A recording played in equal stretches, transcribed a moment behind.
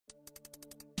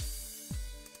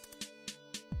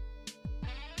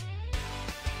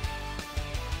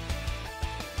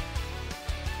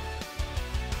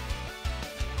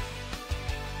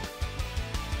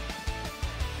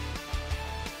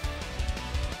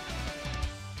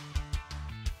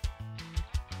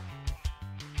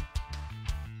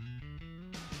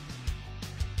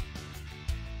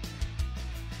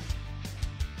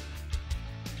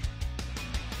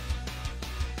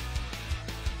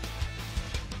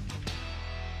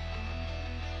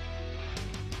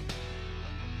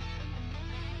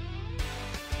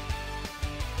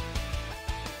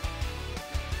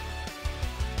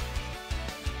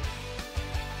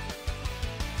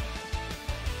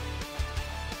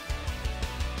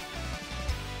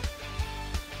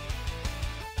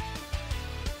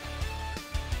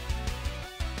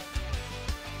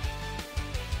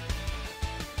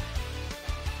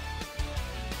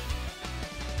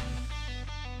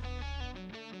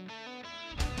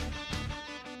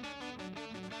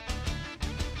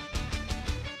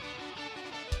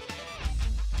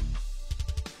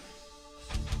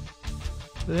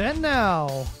And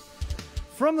now,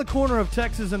 from the corner of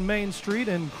Texas and Main Street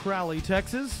in Crowley,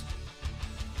 Texas,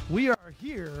 we are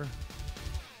here.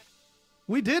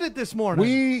 We did it this morning.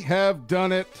 We have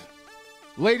done it.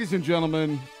 Ladies and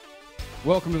gentlemen,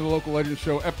 welcome to the Local Legend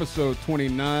Show, episode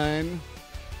 29.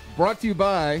 Brought to you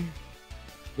by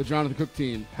the Jonathan Cook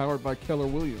team, powered by Keller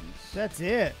Williams. That's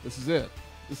it. This is it.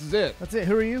 This is it. That's it.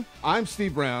 Who are you? I'm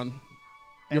Steve Brown.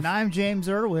 And I'm James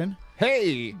Irwin.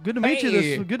 Hey. Good to meet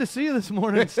you. Good to see you this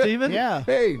morning, Steven. Yeah.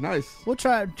 Hey, nice. We'll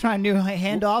try and do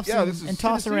handoffs and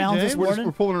toss around this morning.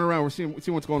 We're pulling it around. We're seeing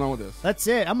what's going on with this. That's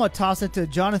it. I'm going to toss it to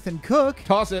Jonathan Cook.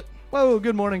 Toss it. Whoa,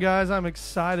 good morning, guys. I'm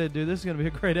excited, dude. This is going to be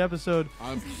a great episode.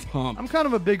 I'm pumped. I'm kind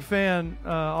of a big fan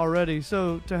already.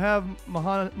 So to have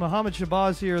Muhammad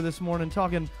Shabazz here this morning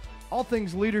talking all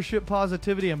things leadership,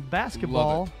 positivity, and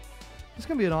basketball. It's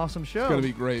going to be an awesome show. It's going to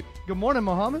be great. Good morning,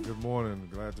 Muhammad. Good morning.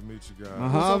 Glad to meet you guys.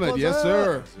 Muhammad, yes,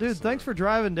 sir. Dude, thanks for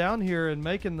driving down here and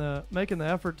making the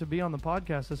effort to be on the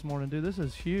podcast this morning, dude. This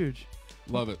is huge.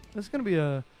 Love it. This is going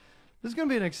to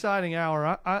be an exciting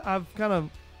hour. I've kind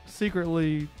of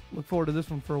secretly looked forward to this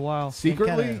one for a while.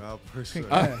 Secretly? I appreciate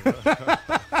it.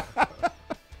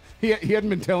 He hadn't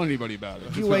been telling anybody about it.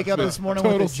 Did you wake up this morning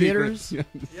with the jitters? Yeah,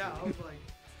 I was like,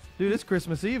 dude, it's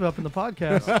Christmas Eve up in the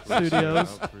podcast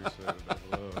studios. I appreciate it.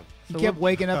 You kept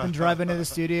waking up and driving to the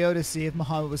studio to see if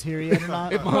Muhammad was here yet or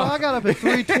not? Well, I got up at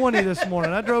 3:20 this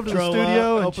morning. I drove to the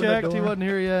studio and opened the checked. He door. wasn't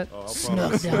here yet.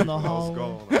 Snuck down the hall.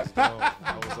 I was gone.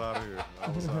 I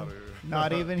was out of here.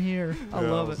 Not even here. I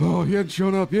love it. Oh, he hadn't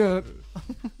shown up yet.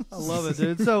 I love it,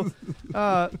 dude. So,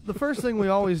 the first thing we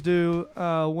always do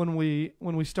when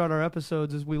we start our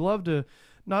episodes is we love to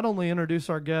not only introduce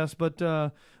our guests,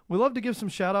 but we love to give some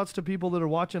shout-outs to people that are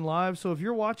watching live. So if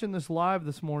you're watching this live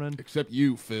this morning, Except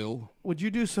you, Phil. would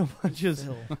you do so much as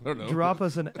I don't know. drop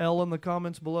us an L in the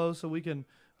comments below so we can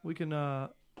look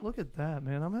at that,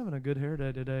 man. I'm having a good hair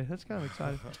day today. That's kind of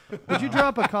exciting. Would you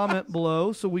drop a comment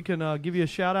below so we can give you a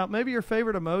shout-out? Maybe your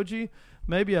favorite emoji,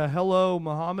 maybe a hello,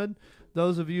 Muhammad.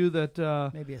 Those of you that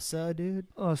Maybe a dude.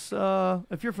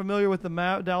 if you're familiar with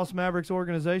the Dallas Mavericks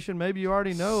organization, maybe you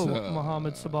already know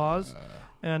Muhammad Shabazz.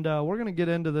 And we're going to get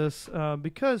into this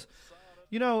because,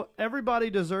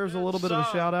 everybody deserves a little bit of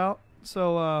a shout-out.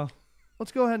 So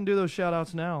let's go ahead and do those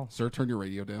shout-outs now. Sir, turn your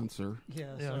radio down, sir.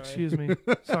 Yeah, excuse me.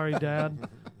 Sorry, Dad.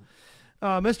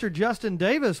 Mr. Justin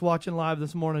Davis watching live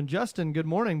this morning. Justin, good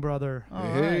morning, brother.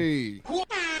 Hey. There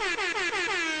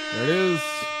it is.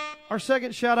 Our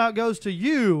second shout-out goes to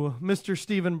you, Mr.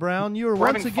 Stephen Brown. You are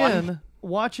once again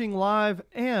watching live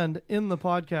and in the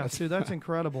podcast, dude. That's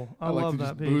incredible. I love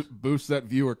that piece. Boost that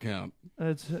viewer count.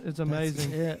 It's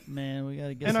amazing. That's it, man. We got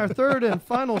to get And our third and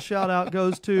final shout-out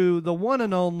goes to the one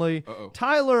and only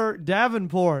Tyler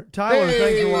Davenport. Tyler,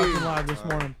 thanks for watching live this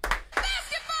morning.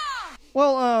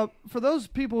 Well, for those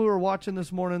people who are watching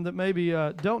this morning that maybe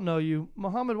don't know you,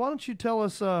 Muhammad, why don't you tell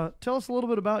us a little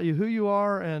bit about you, who you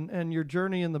are, and your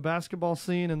journey in the basketball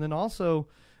scene, and then also,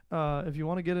 if you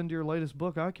want to get into your latest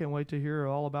book, I can't wait to hear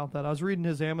all about that. I was reading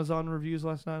his Amazon reviews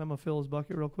last night. I'm going to fill his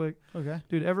bucket real quick. Okay.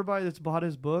 Dude, everybody that's bought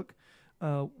his book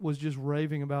was just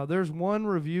raving about it. There's one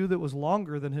review that was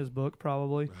longer than his book,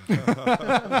 probably.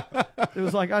 It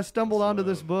was like, I stumbled onto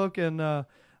this book, and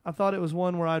I thought it was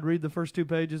one where I'd read the first 2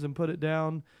 pages and put it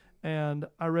down, and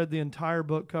I read the entire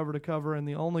book cover to cover, and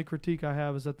the only critique I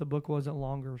have is that the book wasn't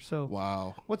longer. So,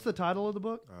 Wow. What's the title of the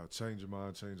book? Change your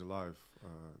mind, change your life.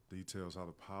 Details how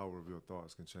the power of your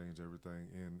thoughts can change everything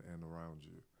in and around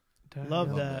you.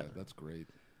 Love that. That's great.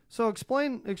 So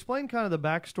explain kind of the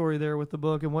backstory there with the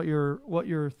book and what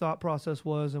your thought process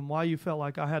was and why you felt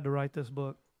like I had to write this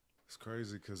book. It's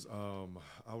crazy because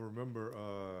I remember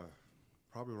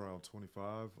probably around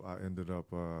 25, I ended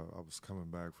up I was coming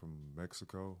back from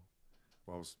Mexico.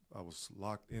 Well, I was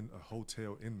locked in a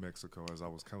hotel in Mexico as I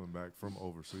was coming back from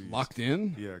overseas. Locked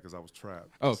in? Yeah, because I was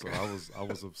trapped. Okay. So I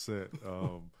was upset.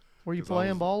 Were you 'cause I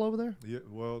playing was- ball over there? Yeah,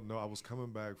 well, no, I was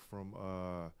coming back from,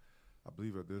 I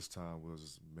believe at this time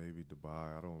was maybe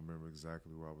Dubai. I don't remember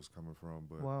exactly where I was coming from,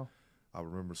 but Wow. I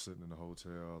remember sitting in the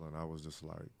hotel and I was just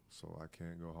like, so I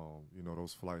can't go home.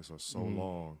 Those flights are so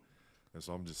long. And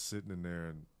so I'm just sitting in there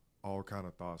and all kind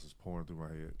of thoughts is pouring through my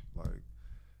head. Like,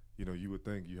 you would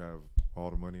think you have all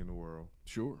the money in the world.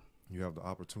 Sure. You have the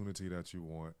opportunity that you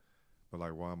want, but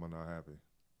like, why am I not happy?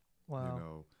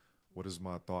 Wow. What is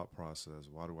my thought process?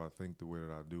 Why do I think the way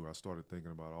that I do? I started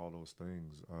thinking about all those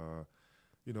things.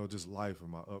 Just life and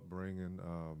my upbringing,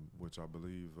 which I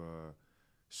believe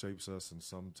shapes us in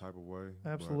some type of way.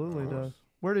 Absolutely does.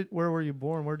 Where were you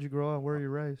born? Where did you grow up? Where were you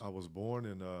raised? I was born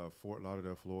in Fort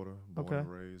Lauderdale, Florida, born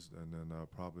and raised, and then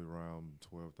probably around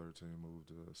 12, 13, moved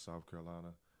to South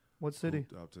Carolina, What city?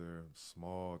 Hooped out there,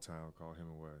 small town called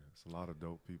Hemingway. It's a lot of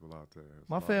dope people out there. It's a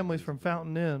My lot of family's from music people.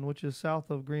 Fountain Inn, which is south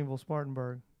of Greenville,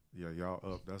 Spartanburg. Yeah, y'all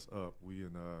up. That's up. We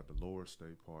in the lower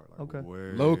state part. Like Okay.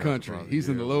 way Low at the country. bottom. He's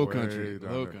in the low way country.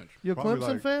 down Low there. country. You a Probably Clemson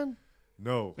like- fan?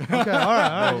 No. Okay, all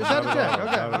right. No, Just had to not check. at all,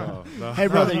 Okay. not at all. No. Hey,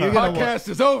 brother, you're gonna Podcast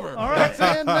is over. All right,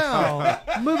 and now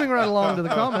moving right along to the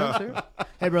comments here.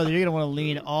 hey, brother, you're gonna want to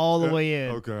lean all the way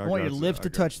in. Okay, I I want your got you, lips I to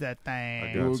got touch that I thing.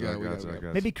 got you. I we got got you. I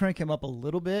got Maybe you. crank him up a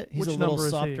little bit. He's Which a little number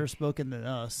is he? softer spoken than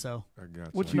us, so I got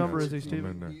you. Which I got number you. is he, I'm Steven?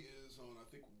 in there.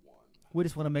 we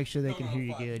just want to make sure they can hear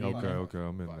you good. You know? Okay,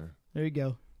 I'm in there. There you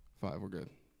go. 5, we're good.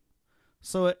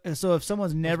 So if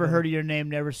someone's never heard of your name,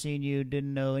 never seen you,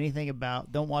 didn't know anything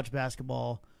about, don't watch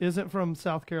basketball, Isn't from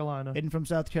South Carolina. isn't from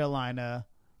South Carolina,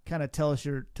 kind of tell us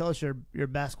your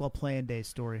basketball playing day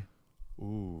story.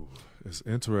 Ooh, it's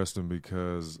interesting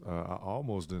because I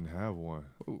almost didn't have one.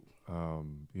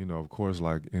 You know, of course,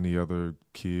 like any other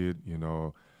kid, you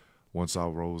know, once I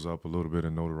rose up a little bit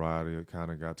in notoriety, it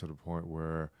kind of got to the point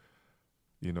where,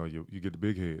 you know, you get the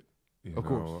big head. You Of know?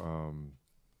 course.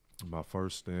 My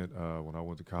first stint when I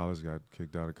went to college, got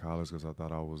kicked out of college because I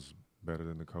thought I was better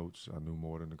than the coach. I knew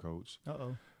more than the coach.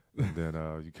 Uh-oh. And then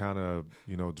you kind of,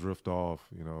 you know, drift off,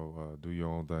 you know, do your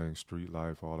own thing, street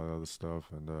life, all that other stuff.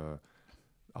 And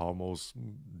I almost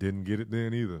didn't get it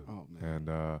then either. Oh,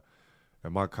 man.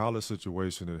 And my college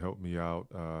situation, it helped me out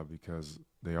because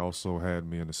they also had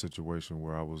me in a situation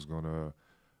where I was going to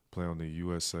play on the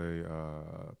USA,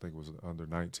 I think it was an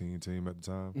under-19 team at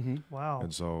the time. Mm-hmm. Wow.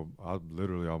 And so I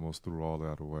literally almost threw all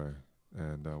that away.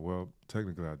 And, well,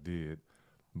 technically I did,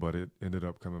 but it ended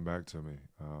up coming back to me.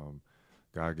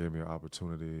 God gave me an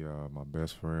opportunity. My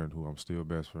best friend, who I'm still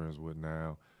best friends with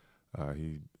now,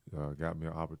 he got me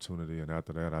an opportunity. And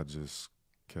after that, I just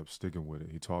kept sticking with it.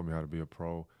 He taught me how to be a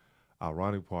pro.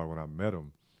 Ironic part, when I met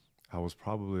him, I was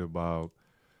probably about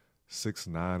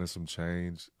 6'9" and some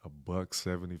change,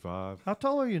 $175. How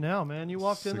tall are you now, man? You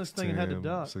walked in this thing and had to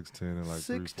duck. 6'10" and like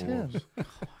 6'10".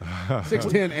 3/4.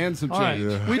 6'10" and some All right.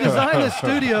 change. Yeah. We designed this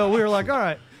studio. We were like, all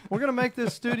right, we're going to make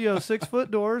this studio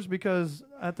 6-foot doors because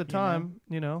at the time,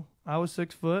 you know, I was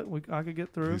 6 foot. I could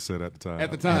get through. He said at the time.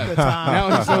 At the time. At the time.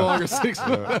 Now he's no longer 6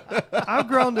 foot. I've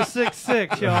grown to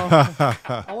 6'6",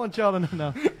 y'all. I want y'all to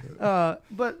know.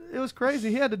 But it was crazy.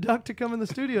 He had to duck to come in the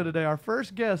studio today. Our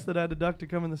first guest that had to duck to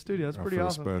come in the studio. That's I pretty feel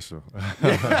awesome. special.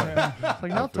 It's like, how I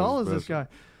feel tall is this special. guy?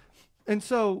 And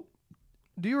so,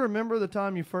 do you remember the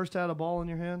time you first had a ball in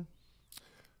your hand?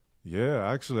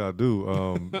 Yeah, actually I do.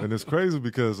 And it's crazy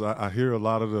because I hear a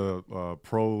lot of the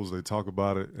pros, they talk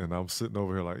about it, and I'm sitting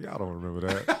over here like, yeah, I don't remember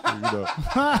that. You know?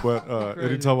 But Crazy.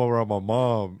 anytime I'm around my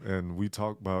mom and we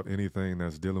talk about anything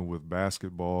that's dealing with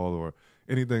basketball or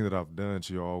anything that I've done,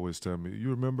 she'll always tell me, you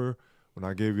remember when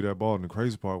I gave you that ball? And the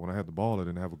crazy part, when I had the ball, I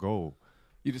didn't have a goal.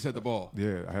 You just had the ball.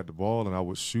 Yeah, I had the ball, and I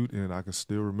would shoot, and I can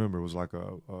still remember it was like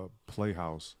a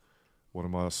playhouse, one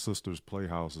of my sister's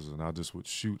playhouses, and I just would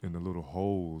shoot in the little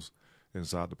holes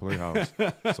inside the playhouse.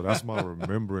 So that's my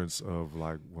remembrance of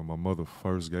like when my mother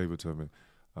first gave it to me.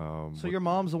 So your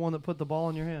mom's the one that put the ball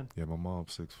in your hand. Yeah, my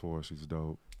mom's 6'4". She's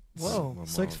dope. Whoa. My mom-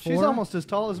 6'4"? She's almost as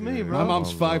tall as me, Yeah. bro. My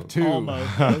mom's Mom's 5'2".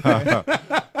 Almost. Okay.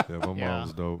 Yeah, my Yeah.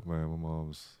 mom's dope, man. My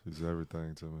mom's, she's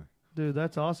everything to me. Dude,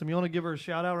 that's awesome. You want to give her a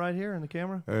shout out right here in the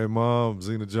camera? Hey, Mom,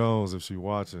 Zena Jones, if she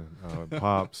watching,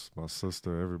 Pops, my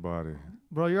sister, everybody.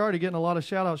 Bro, you're already getting a lot of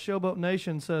shout outs. Showboat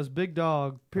Nation says, big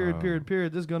dog, period.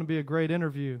 This is going to be a great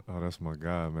interview. Oh, that's my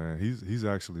guy, man. He's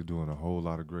actually doing a whole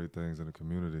lot of great things in the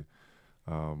community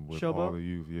with all Showboat? the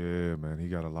youth. Yeah, man. He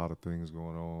got a lot of things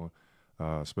going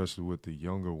on, especially with the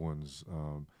younger ones,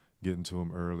 getting to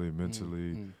him early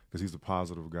mentally, because he's a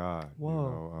positive guy. Whoa.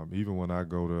 You know, even when I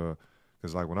go to,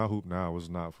 because like when I hoop now, it's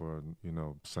not for, you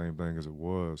know, same thing as it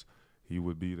was. He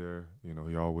would be there. You know,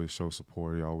 he always show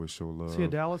support. He always show love. Is he a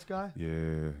Dallas guy?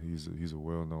 Yeah, he's a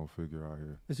well-known figure out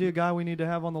here. Is he a guy we need to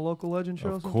have on the local legend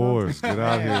show Of sometime? course, get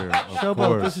out here. Of Showboat,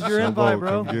 course. this is your Showboat, invite,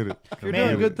 bro. Come get it. You're Come doing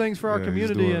get good it. things for our Yeah, he's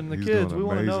community doing- and the he's kids. doing We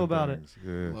want to know amazing about things.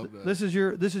 Yeah. Love that. it.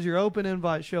 This is your open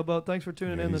invite, Showboat. Thanks for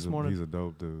tuning Yeah, in he's this a- morning. He's a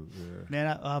dope dude. Yeah.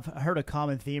 Man, I've heard a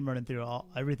common theme running through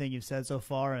everything you've said so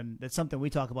far, and it's something we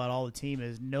talk about all the team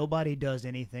is nobody does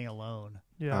anything alone.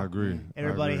 Yeah. I agree.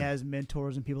 Everybody I agree. has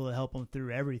mentors and people that help them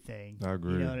through everything. I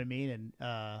agree. You know what I mean?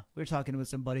 And we were talking with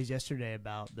some buddies yesterday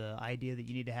about the idea that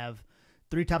you need to have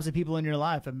 3 types of people in your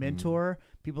life: a mentor,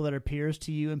 people that are peers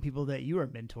to you, and people that you are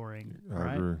mentoring. I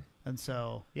right? agree. And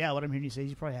so, yeah, what I'm hearing you say,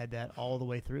 you probably had that all the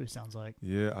way through. Sounds like.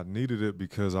 Yeah, I needed it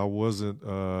because I wasn't.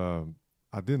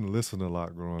 I didn't listen a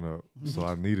lot growing up, so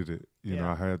I needed it. You know,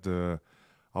 I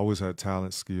always had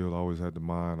talent, skill, always had the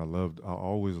mind. I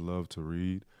always loved to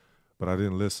read, but I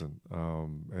didn't listen.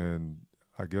 And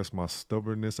I guess, my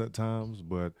stubbornness at times,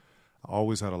 but I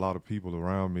always had a lot of people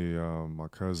around me. My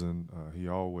cousin, he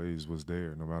always was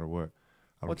there no matter what.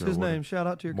 What's his name? Shout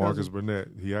out to your Marcus cousin. Burnett.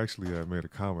 He actually made a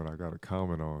comment. I got a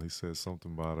comment on. He said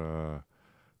something about, I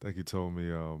think he told me,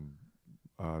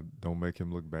 don't make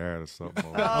him look bad or something.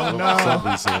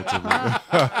 Something he said to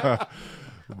me.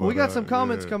 But, we got some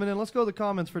comments coming in. Let's go to the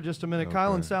comments for just a minute. Okay.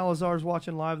 Kylan Salazar's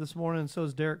watching live this morning, and so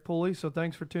is Derek Pulley. So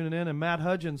thanks for tuning in. And Matt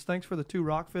Hudgens, thanks for the 2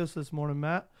 rock fists this morning,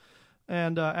 Matt.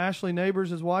 And Ashley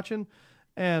Neighbors is watching.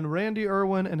 And Randy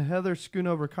Irwin and Heather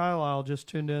Schoonover Carlisle just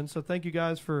tuned in. So thank you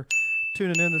guys for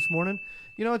tuning in this morning.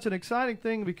 You know, it's an exciting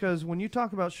thing because when you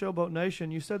talk about Showboat Nation,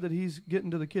 you said that he's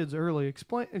getting to the kids early.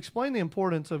 Explain the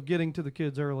importance of getting to the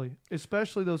kids early,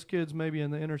 especially those kids maybe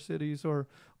in the inner cities or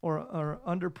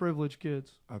underprivileged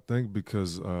kids. I think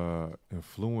because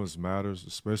influence matters,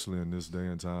 especially in this day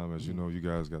and time. As you know, you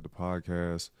guys got the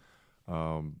podcast,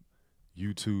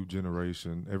 YouTube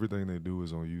generation. Everything they do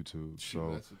is on YouTube.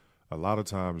 So a lot of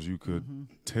times you could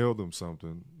tell them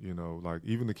something, you know, like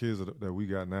even the kids that we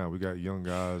got now. We got young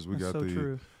guys. We That's got so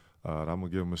true. I'm going to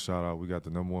give them a shout out. We got the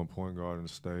 #1 point guard in the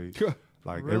state.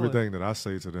 Like Really? everything that I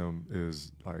say to them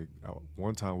is like,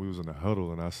 one time we was in the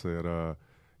huddle and I said,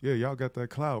 yeah, y'all got that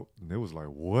clout. And they was like,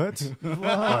 what?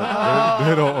 Like,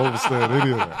 they don't understand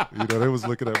any of that. You know, they was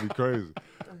looking at me crazy.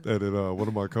 And then one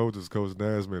of my coaches, Coach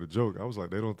Nash, made a joke. I was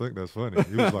like, they don't think that's funny.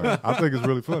 He was like, I think it's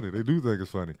really funny. They do think it's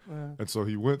funny. Yeah. And so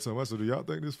he went to them. I said, do y'all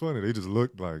think this funny? They just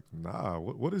looked like, nah,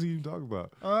 what is he even talking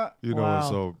about? You know, Wow. and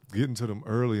so getting to them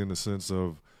early in the sense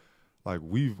of, like,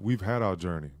 we've had our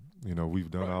journey. You know,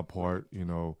 we've done our part. You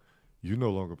know, you're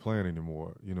no longer playing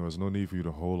anymore. You know, there's no need for you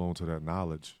to hold on to that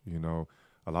knowledge. You know,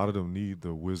 a lot of them need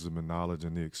the wisdom and knowledge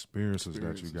and the experiences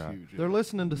that you got. They're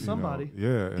listening to You know, somebody.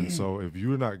 yeah, and so if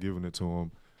you're not giving it to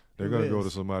them, they're going to go to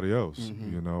somebody else,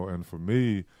 you know. And for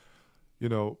me, you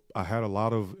know, I had a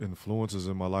lot of influences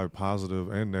in my life, positive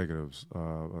and negatives.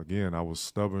 Again, I was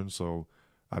stubborn, so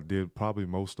I did probably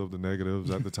most of the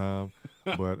negatives at the time,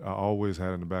 but I always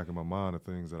had in the back of my mind the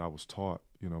things that I was taught,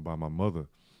 you know, by my mother,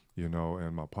 you know,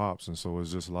 and my pops. And so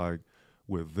it's just like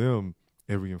with them,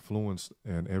 every influence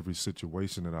and every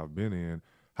situation that I've been in,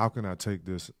 how can I take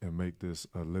this and make this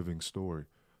a living story?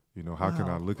 You know, how can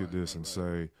I look at this and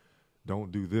say,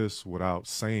 don't do this without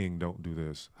saying don't do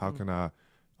this? How can I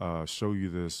show you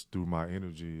this through my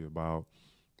energy about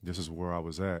this is where I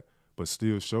was at, but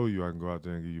still show you I can go out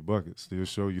there and give you buckets, still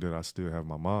show you that I still have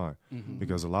my mind.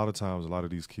 Because a lot of times, a lot of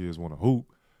these kids want to hoop,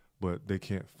 but they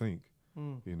can't think.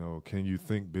 You know, can you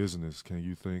think business? Can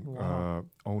you think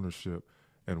ownership?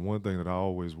 And one thing that I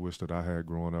always wished that I had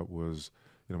growing up was,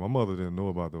 you know, my mother didn't know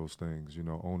about those things, you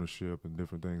know, ownership and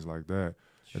different things like that.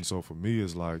 And so for me,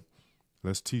 it's like,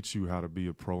 let's teach you how to be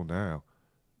a pro now.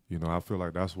 You know, I feel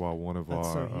like that's why one of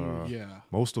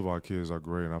most of our kids are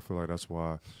great, and I feel like that's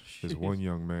why this one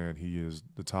young man, he is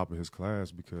the top of his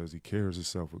class because he carries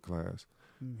himself with class,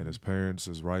 and his parents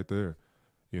is right there.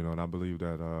 You know, and I believe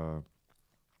that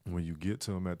when you get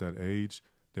to them at that age,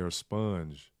 they're a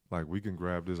sponge. Like, we can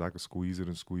grab this, I can squeeze it,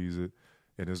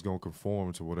 and it's going to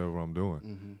conform to whatever I'm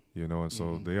doing, you know, and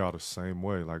so they are the same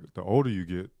way. Like, the older you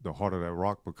get, the harder that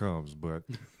rock becomes, but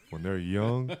when they're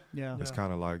young, it's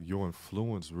kind of like your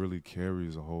influence really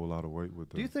carries a whole lot of weight with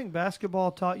them. Do you think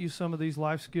basketball taught you some of these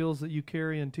life skills that you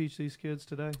carry and teach these kids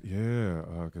today? Yeah,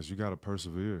 because you got to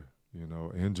persevere. You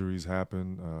know, injuries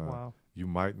happen. You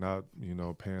might not, you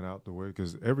know, pan out the way,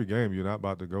 because every game you're not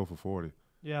about to go for 40.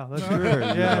 Yeah, that's true. You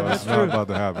know, that's it's not about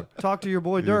to happen. Talk to your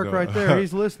boy Dirk know. right there.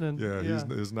 He's listening.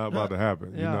 It's not about to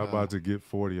happen. You're not about to get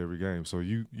 40 every game. So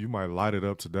you might light it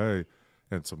up today,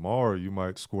 and tomorrow you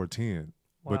might score 10.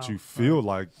 Wow. But you feel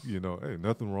like, you know, hey,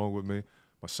 nothing wrong with me.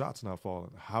 My shot's not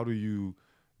falling. How do you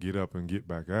get up and get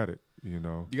back at it, you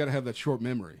know? You got to have that short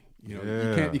memory. You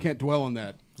know, you can't dwell on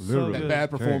that. Literally. That bad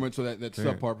performance or that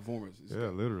subpar performance. Yeah,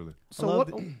 literally. So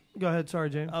go ahead. Sorry,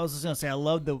 James. I was just gonna say, I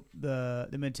love the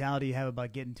mentality you have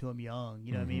about getting to them young.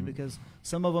 You know what I mean? Because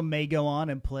some of them may go on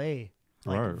and play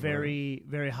like very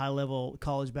high level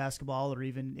college basketball or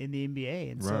even in the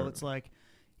NBA, and so it's like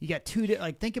you got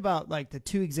think about like the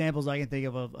two examples I can think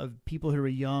of people who were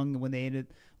young when they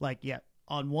ended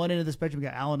on one end of the spectrum, we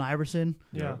got Allen Iverson.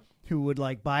 Who would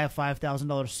like buy a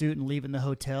 $5,000 suit and leave it in the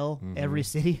hotel every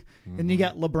city. And you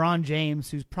got LeBron James,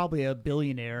 who's probably a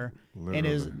billionaire, and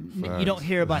you don't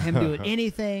hear about him doing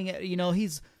anything. You know,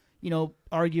 he's, you know,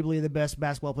 arguably the best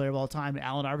basketball player of all time. And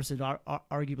Allen Iverson is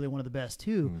arguably one of the best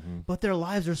too. But their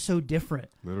lives are so different.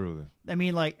 Literally. I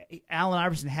mean, like Allen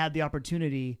Iverson had the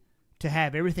opportunity to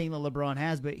have everything that LeBron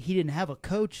has, but he didn't have a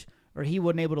coach or he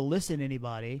wasn't able to listen to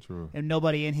anybody, True. and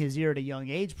nobody in his ear at a young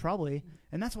age probably,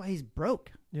 and that's why he's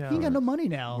broke. Yeah. He ain't got no money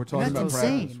now. We're talking and about that's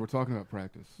insane. practice. We're talking about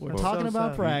practice. We're Well, talking so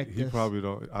about sad. practice. He probably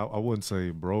don't. I wouldn't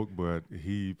say broke, but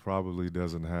he probably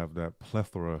doesn't have that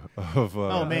plethora of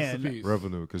Oh, That's man. the piece.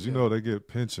 revenue because you know they get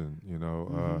pension. You know,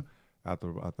 Mhm.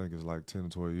 after I think it's like 10 to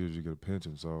 12 years, you get a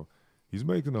pension. So he's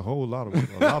making a lot of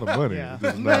money. Yeah. It's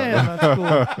just Man, not, that's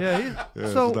cool. Yeah. yeah,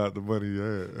 So it's not the money he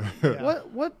had. Yeah.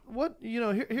 what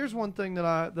here's one thing that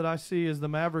I see is the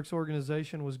Mavericks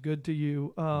organization was good to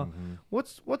you. Tell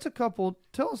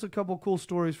us a couple cool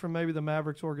stories from maybe the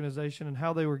Mavericks organization and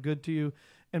how they were good to you.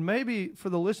 And maybe for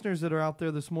the listeners that are out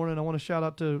there this morning, I want to shout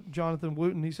out to Jonathan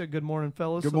Wooten. He said, "Good morning,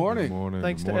 fellas." Good So, morning. Good morning.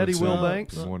 Thanks Good to Eddie morning, Tim.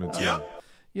 Wilbanks. Good morning, Tim. Yeah.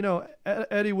 You know,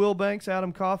 Eddie Wilbanks,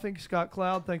 Adam Coughing, Scott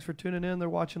Cloud, thanks for tuning in. They're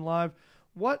watching live.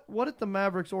 What at the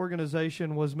Mavericks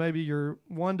organization was maybe your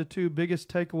 1 to 2 biggest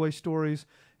takeaway stories,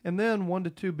 and then 1 to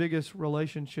 2 biggest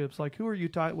relationships? Like, who are you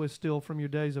tight with still from your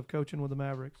days of coaching with the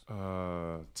Mavericks?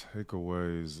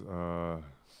 Takeaways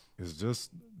is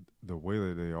just the way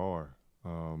that they are.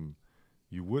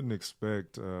 You wouldn't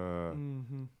expect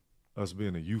us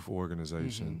being a youth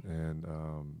organization, and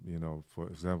you know, for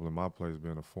example, in my place,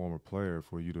 being a former player,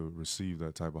 for you to receive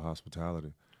that type of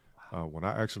hospitality. When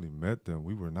I actually met them,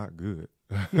 we were not good.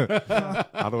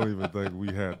 I don't even think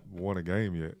we had won a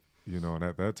game yet. You know, and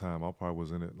at that time, I probably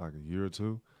was in it like a year or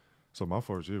two. So my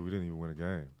first year, we didn't even win a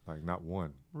game, like not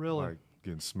one. Really? Like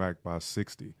getting smacked by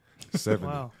 60, 70.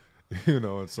 Wow. You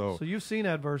know, and so you've seen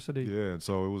adversity. yeah, and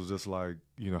so it was just like,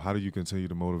 you know, how do you continue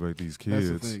to motivate these kids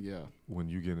That's the thing, yeah. when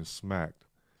you're getting smacked?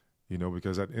 You know,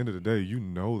 because at the end of the day, you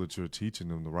know that you're teaching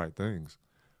them the right things,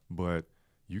 but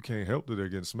you can't help that they're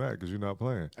getting smacked because you're not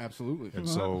playing. Absolutely. And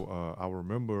so I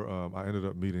remember I ended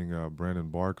up meeting Brandon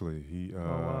Barkley.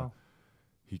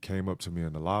 He came up to me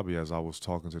in the lobby as I was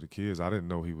talking to the kids. I didn't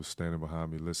know he was standing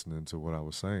behind me listening to what I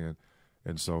was saying.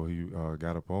 And so he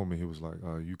got up on me. He was like,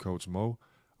 you Coach Mo?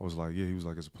 I was like, yeah. He was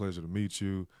like, it's a pleasure to meet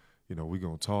you. You know, we're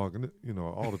going to talk. And, you know,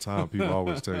 all the time people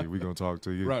always tell you, we're going to talk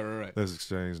to you. Right. Let's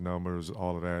exchange numbers,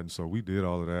 all of that. And so we did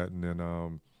all of that. And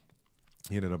then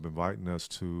he ended up inviting us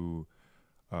to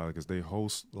because they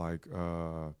host like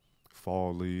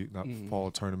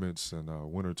fall tournaments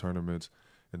and winter tournaments.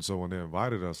 And so when they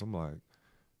invited us, I'm like,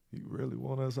 you really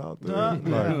want us out there?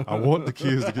 Like, I want the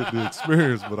kids to get the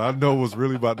experience, but I know what's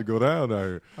really about to go down out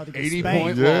here.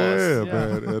 80-point Yeah, loss.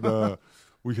 man. And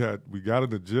we got in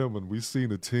the gym and we seen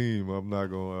the team. I'm not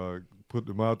gonna put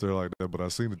them out there like that, but I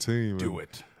seen the team. Do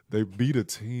it. They beat a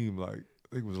team like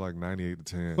I think it was like 98 to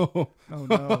 10. Oh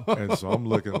no! And so I'm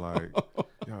looking like,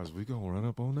 yo, is we gonna run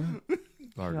up on that?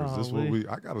 Like, is this what Golly.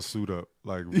 I gotta suit up?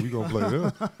 Like, we gonna play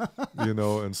them, you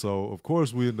know? And so, of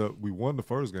course, we won the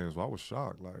first game. So I was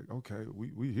shocked. Like, okay,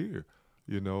 we here,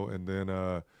 you know? And then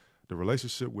the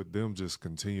relationship with them just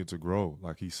continued to grow.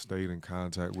 Like, he stayed in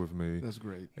contact with me. That's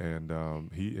great. And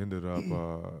he ended up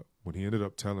when he ended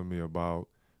up telling me about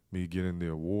me getting the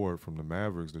award from the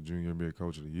Mavericks, the Junior NBA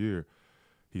Coach of the Year.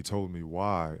 He told me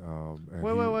why.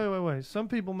 And Wait. Some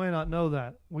people may not know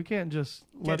that. We can't just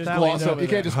let just that gloss one over go. You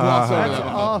can't just gloss over That's that.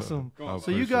 awesome. I So you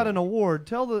appreciate got it. an award.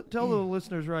 Tell the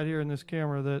listeners right here in this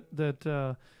camera that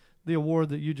the award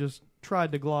that you just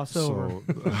tried to gloss over.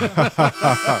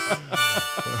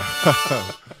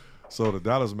 So the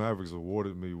Dallas Mavericks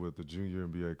awarded me with the Junior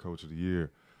NBA Coach of the Year.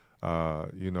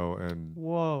 You know, and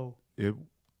Whoa.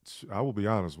 I will be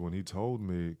honest, when he told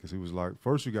me, because he was like,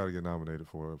 first you got to get nominated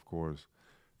for it, of course.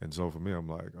 And so for me, I'm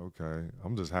like, okay,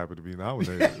 I'm just happy to be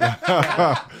nominated.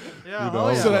 Yeah. You know, oh,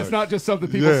 yeah. So that's not just something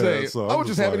people say. so I I'm was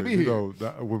just happy to like, be here. you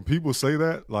know, when people say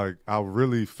that, like, I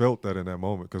really felt that in that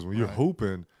moment. Because when you're Right.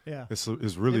 hooping, Yeah. it's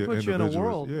really It an puts you in a individual.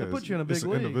 world. Yeah, It puts you in a big it's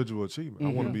an league. individual achievement. I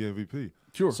want to be MVP.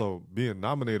 Sure. So being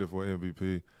nominated for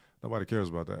MVP, nobody cares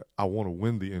about that. I want to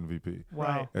win the MVP.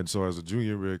 Wow. And so as a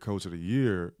Junior NBA Coach of the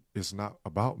Year, it's not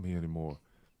about me anymore.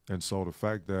 And so the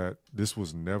fact that this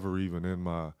was never even in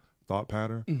my thought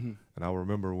pattern, and I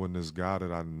remember when this guy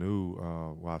that I knew,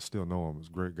 well, I still know him, he's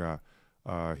a great guy,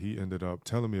 he ended up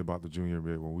telling me about the Junior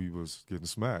NBA when we was getting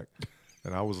smacked.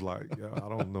 And I was like, yeah, I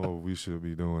don't know if we should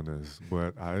be doing this.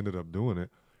 But I ended up doing it,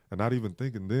 and not even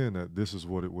thinking then that this is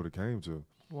what it would have came to.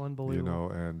 Unbelievable. You know,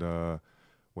 and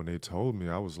when they told me,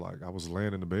 I was like, I was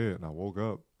laying in the bed, and I woke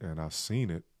up, and I seen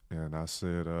it, and I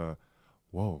said,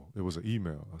 whoa, it was an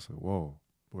email. I said, whoa,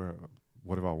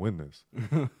 what if I win this?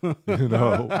 You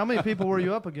know? How many people were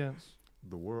you up against?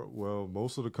 Well,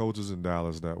 most of the coaches in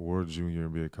Dallas that were Junior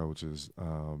NBA coaches,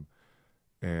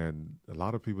 and a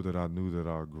lot of people that I knew that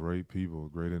are great people,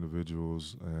 great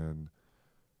individuals. And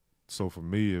so for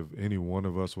me, if any one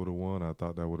of us would have won, I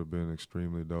thought that would have been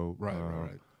extremely dope.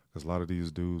 Right. Because a lot of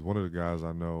these dudes, one of the guys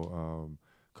I know,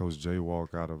 Coach Jay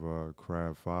Walk out of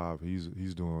Crab 5, he's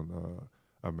doing an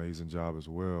amazing job as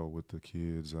well with the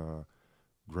kids.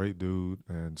 Great dude.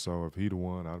 And so if he the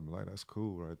one, I'd be like, that's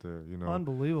cool right there. You know,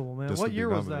 unbelievable, man. just What to be year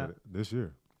was that? nominated. This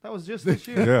year. That was just this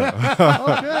year.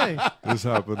 Yeah. Okay. This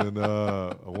happened in,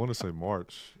 I want to say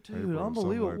March. Dude, April,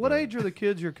 unbelievable. like What that. age are the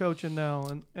kids you're coaching now?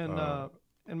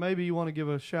 And maybe you want to give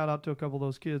a shout out to a couple of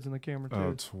those kids in the camera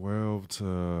too. 12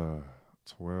 to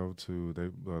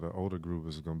the older group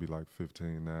is going to be like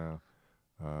 15 now.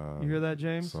 You hear that,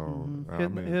 James? So I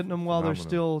Hitting, mean, hitting them while they're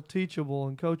phenomenal. still teachable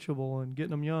and coachable and getting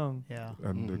them young. Yeah.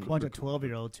 And A bunch of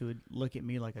 12-year-olds who would look at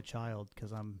me like a child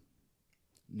because I'm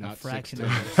Not a fraction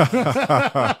 16. of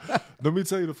their Let me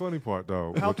tell you the funny part,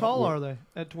 though. How tall are they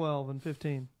at 12 and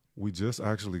 15? We just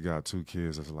actually got 2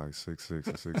 kids that's like 6'6"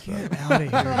 and 6'7". Get out of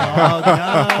here, dog.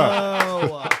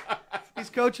 No. He's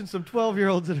coaching some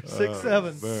 12-year-olds that are 6'7".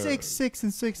 Man. 6'6"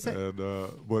 and 6'7".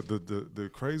 And but the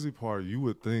crazy part, you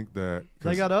would think that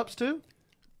They got ups too?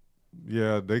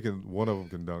 yeah, they can. One of them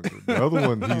can dunk it. The other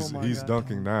one, my he's God.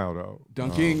 dunking now though.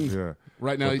 Dunking? Yeah,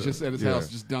 Right now, But he's just at his yeah. house,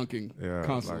 just dunking Yeah,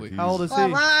 constantly. like How old is he?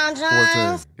 14.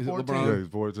 Is it 14? LeBron? Yeah, he's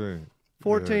 14.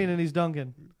 14 and he's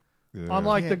dunking. Yeah.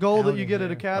 Unlike the Get goal that outta you get at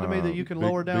here. Academy that you can Big-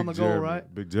 lower down Big the goal, Jeremy,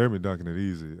 right? Big Jeremy dunking it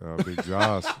easy. Big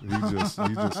Josh, he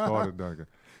just started dunking.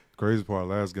 Crazy part,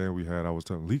 last game we had, I was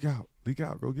telling him, leak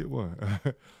out, go get one.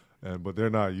 But they're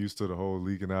not used to the whole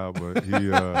leaking out. But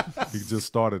he just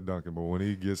started dunking. But when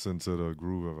he gets into the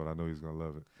groove of it, I know he's gonna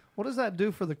love it. What does that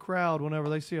do for the crowd whenever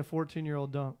they see a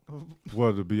 14-year-old dunk?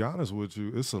 Well, to be honest with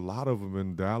you, it's a lot of them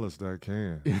in Dallas that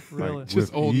can. Really? Like,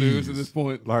 Just with old news at ease. this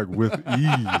point. Like with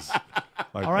ease.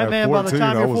 Like, All right, at man, by the 14,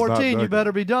 time I you're was not 14, you dunking.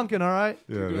 better be dunking, all right?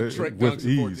 Yeah, doing trick dunks with at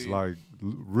ease, 14. like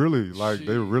really, like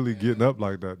they're really getting up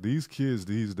like that. These kids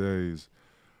these days,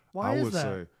 Why I is would that?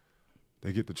 say,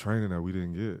 they get the training that we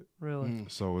didn't get. Really?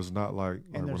 So it's not like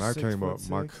And when they're I came up, 6'6".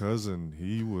 my cousin,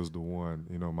 he was the one.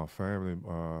 You know, my family,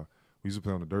 we used to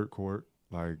play on the dirt court,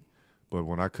 like. But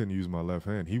when I couldn't use my left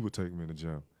hand, he would take me in the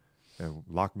gym and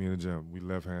lock me in the gym. We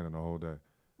left-handed the whole day.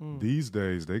 These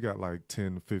days, they got like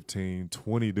 10, 15,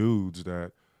 20 dudes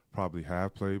that probably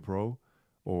have played pro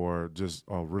or just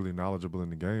are really knowledgeable in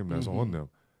the game that's on them,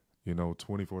 you know,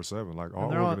 24/7. Like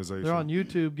our And organization, they're on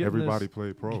YouTube getting everybody this,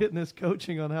 played pro. getting this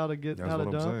coaching on how to get That's how to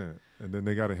what I'm dunk. saying. And then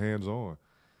they got it hands-on.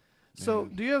 So,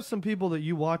 do you have some people that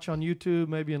you watch on YouTube,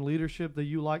 maybe in leadership, that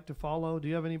you like to follow? Do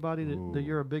you have anybody that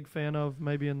you're a big fan of,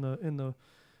 maybe in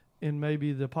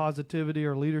maybe the positivity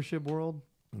or leadership world?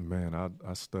 Man,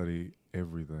 I study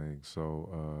everything.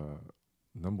 So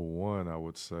number one, I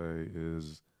would say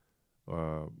is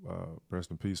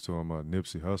rest in peace to him,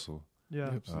 Nipsey Hussle.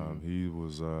 Yeah,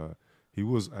 He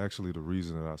was actually the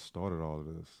reason that I started all of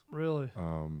this. really.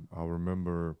 I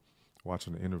remember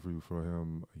watching an interview for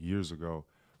him years ago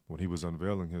when he was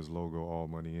unveiling his logo, All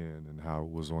Money In, and how it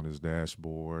was on his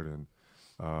dashboard and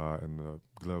in the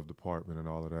glove department and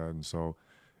all of that. And so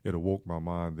it awoke my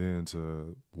mind then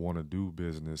to want to do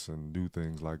business and do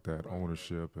things like that,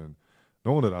 ownership, and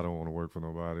knowing that I don't want to work for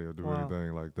nobody or do Wow.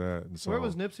 anything like that. And so Where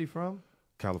was Nipsey from?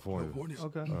 California.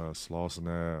 Okay. Slauson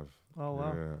Ave. Oh,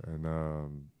 wow. Yeah, and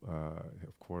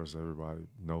of course everybody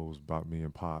knows about me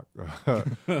and Pac.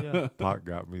 Yeah. Pac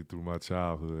got me through my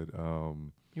childhood.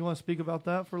 You want to speak about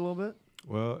that for a little bit?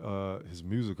 Well, his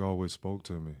music always spoke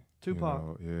to me.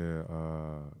 Tupac. You know?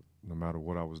 Yeah. No matter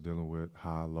what I was dealing with,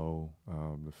 high, low,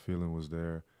 the feeling was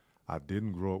there. I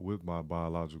didn't grow up with my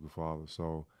biological father,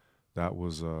 so that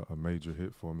was a major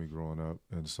hit for me growing up.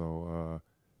 And so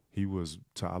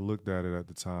I looked at it at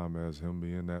the time as him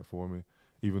being that for me.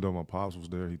 Even though my pops was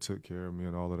there, he took care of me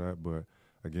and all of that. But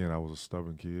again, I was a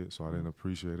stubborn kid, so I didn't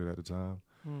appreciate it at the time.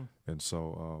 And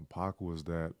so Pac was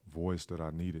that voice that I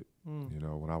needed. You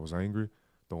know, when I was angry,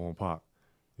 throw on Pac.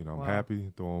 You know, I'm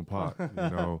happy, throw on Pac. You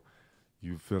know,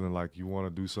 you feeling like you want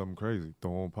to do something crazy,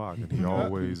 throw on Pac. And he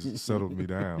always settled me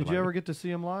down. Did you ever get to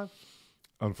see him live?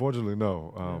 Unfortunately,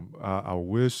 no. I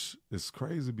wish. It's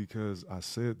crazy because I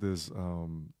said this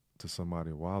to somebody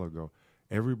a while ago.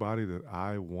 Everybody that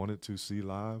I wanted to see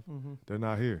live, they're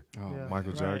not here. Oh, Yeah.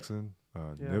 Michael Right. Jackson,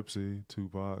 Yeah. Nipsey,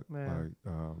 Tupac, Man.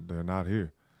 they're not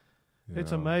here. You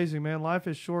It's know? amazing, man. Life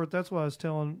is short. That's what I was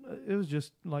telling. It was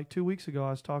just like 2 weeks ago.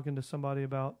 I was talking to somebody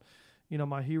about,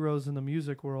 my heroes in the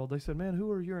music world. They said, "Man, who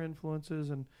are your influences?"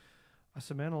 And I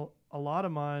said, "Man, a lot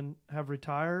of mine have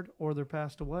retired or they're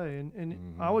passed away."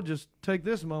 And I would just take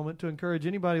this moment to encourage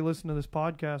anybody listening to this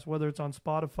podcast, whether it's on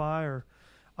Spotify or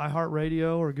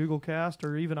iHeartRadio or Google Cast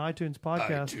or even iTunes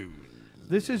podcast.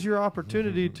 This is your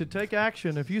opportunity to take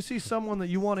action. If you see someone that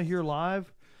you want to hear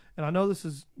live, And I know this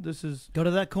is Go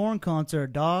to that Korn concert,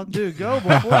 dog. dude, go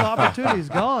before the opportunity's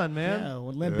gone, man. Yeah,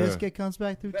 when Limp Yeah. Bizkit comes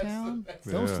back through town,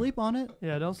 don't Yeah. sleep on it.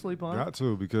 Yeah, don't sleep on it. Got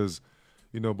to, because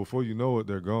before you know it,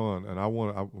 they're gone. And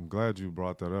I'm glad you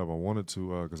brought that up. I wanted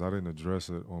to, because I didn't address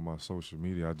it on my social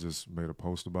media. I just made a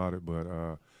post about it.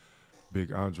 But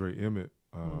big Andre Emmett,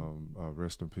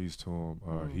 rest in peace to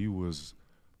him. He was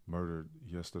murdered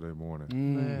yesterday morning.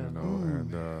 Man.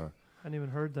 And I hadn't even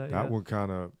heard that that yet. one kind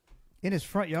of, In his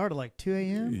front yard at like 2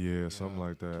 a.m.? yeah, something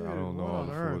like that. Dude, I don't know what all on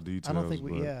the full earth? details. I don't think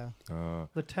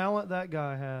but, The talent that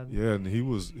guy had. Yeah, and he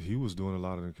was doing a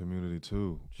lot in the community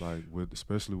too, like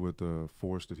especially with the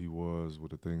force that he was,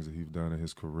 with the things that he's done in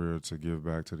his career to give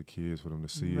back to the kids, for them to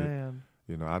see it. Man.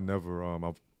 I never,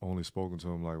 I've only spoken to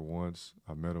him like once.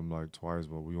 I met him like twice,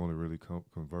 but we only really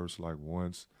conversed like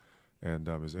once. And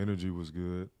his energy was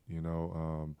good,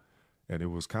 and it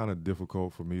was kind of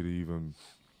difficult for me to even,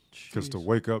 because to Jeez.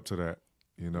 wake up to that,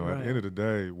 at Right. the end of the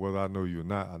day, whether I know you or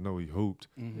not, I know he hooped.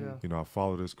 Yeah. I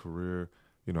followed his career.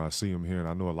 I see him here, and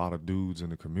I know a lot of dudes in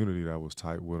the community that was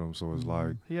tight with him. So it's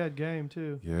like, He had game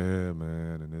too. yeah,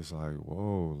 man. And it's like,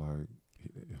 whoa, like,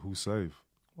 who's safe?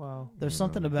 Wow. There's You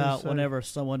something know. about Insane. whenever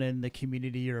someone in the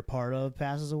community you're a part of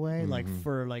passes away. Like Mhm.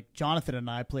 for Jonathan and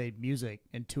I played music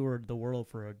and toured the world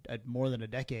for more than a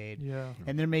decade. Yeah.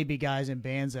 And there may be guys in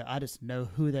bands that I just know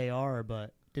who they are,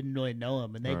 but didn't really know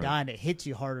them, and they Right. die, and it hits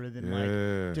you harder than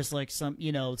Yeah. just like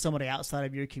somebody outside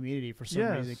of your community for some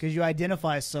Yes. reason, because you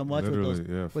identify so much with Literally, those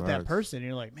yeah, with that facts. person. And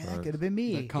you're like, man, that Facts. could have been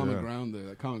me. That common Yeah. ground there.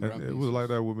 That common And ground. it piece. was like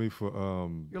that with me for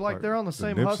You're like they're on the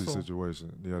same Nipsey hustle.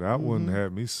 situation. Yeah, that one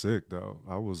had me sick though.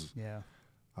 Yeah.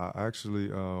 I actually,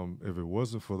 if it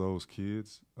wasn't for those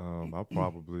kids, I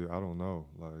probably, I don't know,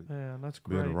 like Man, that's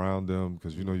great. being around them,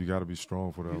 because you got to be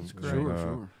strong for them. It's great. And, Sure,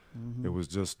 sure. Mm-hmm. It was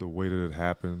just the way that it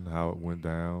happened, how it went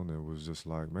down. It was just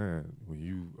like, man, when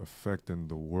you affecting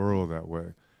the world that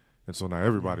way, and so now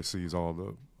everybody sees all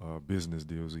the business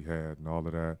deals he had and all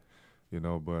of that,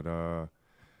 But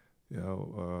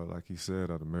like he said,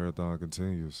 the marathon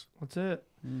continues. That's it.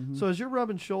 Mm-hmm. So as you're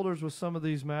rubbing shoulders with some of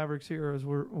these Mavericks here, as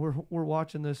we're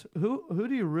watching this, who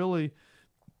do you really,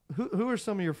 who are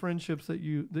some of your friendships that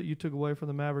you took away from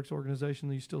the Mavericks organization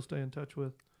that you still stay in touch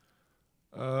with?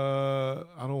 I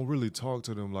don't really talk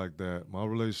to them like that. My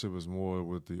relationship is more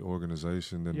with the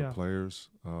organization than Yeah. the players,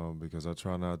 because I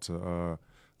try not to,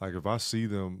 like if I see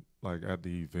them like at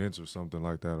the events or something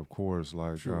like that, of course,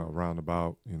 like Sure.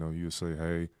 roundabout, you would say,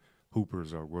 hey,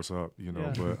 Hoopers, or what's up, Yeah.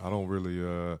 but I don't really,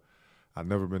 I've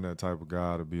never been that type of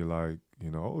guy to be like,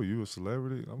 oh, you a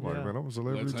celebrity? I'm like, Yeah. man, I'm a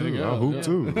celebrity Let's too. hang I out, hoop yeah.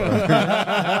 too. Like, what you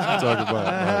talking about?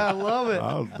 I Like, love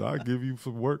it. I'll give you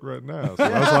some work right now. So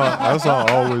that's how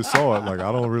I always saw it. Like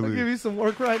I don't I'll really. give you some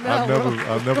work right now.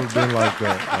 I've never been like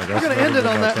that. Like, We're gonna end it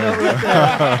on that note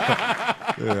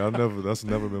right there. Yeah, that's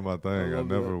never been my thing. I love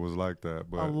never that. was like that.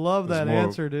 But I love it's that more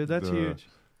answer, dude. That's the huge.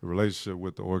 relationship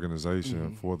with the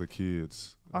organization for the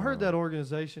kids. I heard that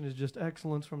organization is just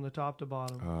excellence from the top to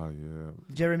bottom. Yeah.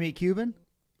 Did you ever meet Cuban?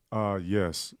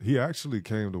 Yes, he actually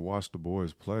came to watch the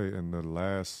boys play in the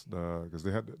last because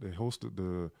they hosted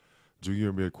the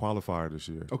Junior NBA qualifier this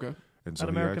year. Okay. And so At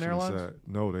he American actually Airlines? sat,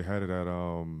 no, they had it at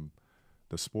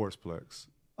the Sportsplex.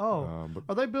 Oh, But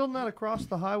are they building that across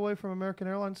the highway from American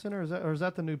Airlines Center? Is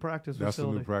that the new practice that's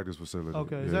facility? the new practice facility.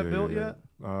 Okay, is Yeah, that yeah, built yeah.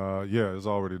 yet? Yeah, it's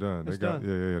already done. It's they got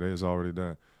done. it's already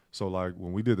done. So like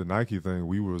when we did the Nike thing,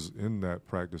 we was in that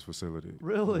practice facility.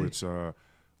 Really? Which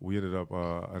we ended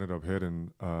up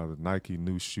heading the Nike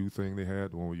new shoe thing they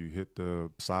had, the one where you hit the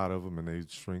side of them and they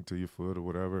shrink to your foot or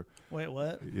whatever. Wait,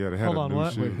 what? Yeah, they had Hold a on, new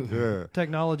what? shoe. Yeah.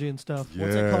 Technology and stuff.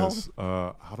 What's it called?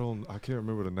 Yes. I can't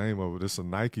remember the name of it. It's a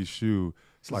Nike shoe.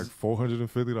 It's like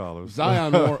 $450.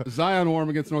 Zion wore 'em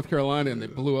against North Carolina, and they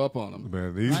blew up on him.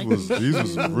 Man, these Nike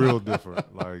was real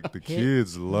different. Like the Hit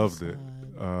kids the loved it.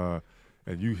 side.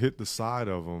 And you hit the side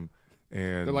of them,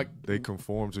 and They're like- they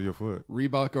conform to your foot.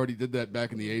 Reebok already did that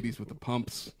back in the 80s with the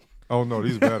pumps. Oh no,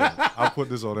 these better. I put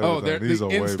this on everything. Oh, they're these the are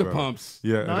way Insta better. pumps.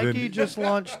 Yeah, and Nike then, just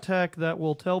launched tech that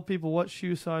will tell people what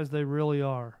shoe size they really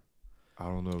are. I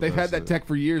don't know. If They've had that's that it. tech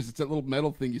for years. It's that little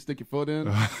metal thing you stick your foot in,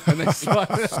 and they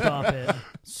slide.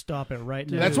 Stop it right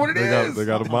now. Dude. That's what it They is.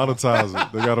 got to monetize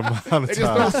it. They got to monetize. They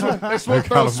just throw, they They smoke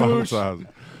got to swoosh. monetize it.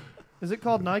 Is it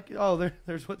called Nike? Oh,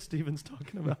 there's what Steven's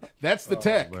talking about. That's the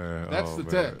tech. man. That's Oh, the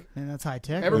man. tech. And that's high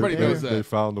tech. Everybody right there. knows that. They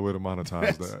found a way to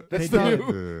monetize that. That's They the did. new,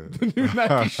 Yeah. the new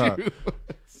Nike shoe.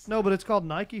 No, but it's called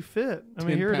Nike Fit. I mean,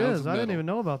 10 here it pounds is. of I didn't metal. even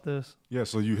know about this. Yeah,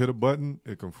 so you hit a button,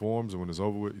 it conforms, and when it's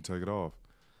over with, you take it off.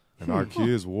 and our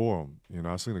kids wore them. You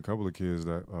know, I seen a couple of kids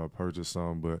that purchased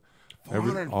some, but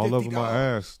all of them I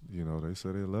asked, you know, they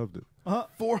said they loved it.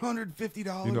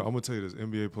 $450. You know, I'm gonna tell you this.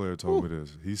 NBA player told me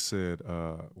this. He said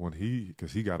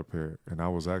because he got a pair, and I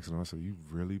was asking him, I said, "You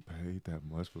really paid that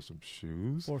much for some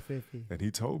shoes?" $450. And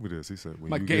he told me this. He said,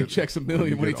 "My game check's $1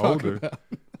 million." What are you talking about?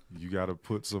 You got to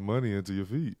put some money into your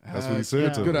feet. That's what he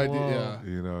said to me. Good idea. Yeah.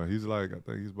 You know, he's like, I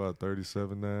think he's about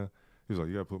 37 now. He was like,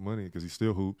 you got to put money in because he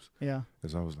still hoops. Yeah. And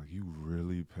so I was like, you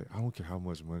really pay? I don't care how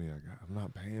much money I got. I'm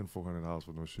not paying $400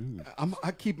 for no shoes.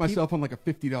 I keep myself on like a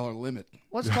 $50 limit.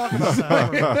 Let's talk about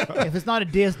that. If it's not a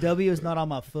DSW, it's not on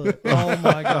my foot. Oh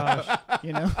my gosh.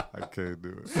 You know? I can't do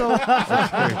it. So,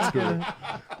 I can't do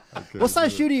it. What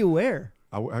size shoe do you wear?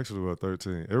 I actually wear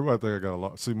 13. Everybody think I got a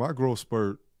lot. See, my growth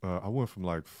spurt, I went from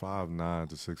like 5'9"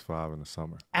 to 6'5" in the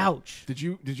summer. Ouch. Did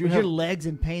you Was have your legs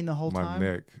in pain the whole my time?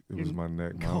 neck? It was my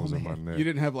neck. Mine was in my neck. You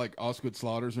didn't have like Osgood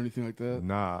Slaughters or anything like that?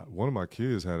 Nah, one of my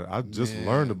kids had it. I just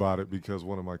learned about it because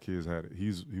one of my kids had it. He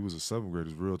was a 7th grader.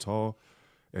 He's real tall,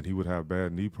 and he would have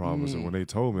bad knee problems. And when they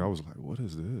told me, I was like, "What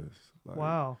is this?" Like,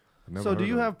 wow. I never So do heard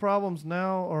you of it. have problems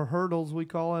now, or hurdles we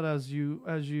call it, as you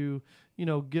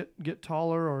get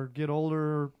taller or get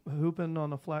older hooping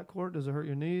on a flat court? Does it hurt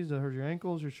your knees? Does it hurt your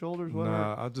ankles, your shoulders? What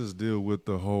Nah, I just deal with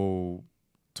the whole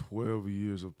 12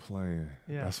 years of playing.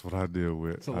 Yeah. That's what I deal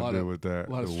with. It's a I lot deal of- with that.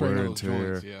 A lot of the strain wear on and those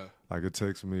tear. joints, yeah. Like it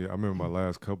takes me. I remember my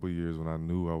last couple of years when I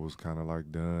knew I was kind of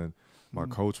like done. My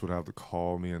coach would have to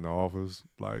call me in the office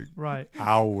like Right.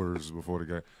 hours before the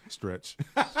game. Stretch.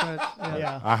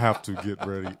 Yeah. I have to get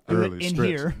ready Do it early. in Stretch.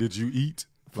 here. Did you eat?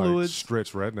 Like, Fluids.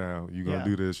 stretch right now. You're gonna Yeah.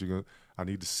 do this. I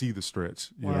need to see the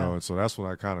stretch. You Wow. know, and so that's when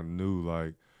I kind of knew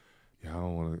like, yeah, I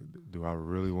don't want to. Do I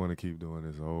really want to keep doing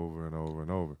this over and over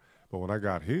and over? But when I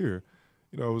got here,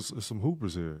 you know, it's some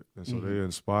hoopers here, and so they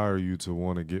inspire you to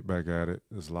want to get back at it.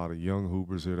 There's a lot of young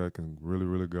hoopers here that can really,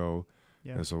 really go,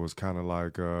 Yeah. and so it's kind of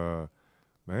like,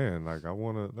 man, like I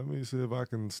want to. Let me see if I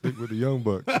can stick with the young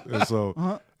bucks. And so,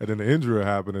 and then the injury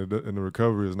happened, and the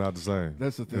recovery is not the same.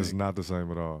 That's the thing. It's not the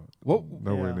same at all. What-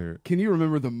 Nowhere Yeah. near it. Can you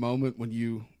remember the moment when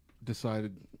you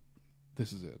decided,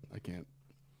 this is it? I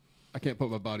can't put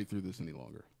my body through this any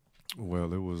longer.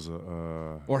 Well, it was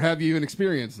Or have you even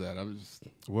experienced that? I was just,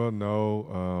 well,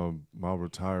 no. My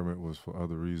retirement was for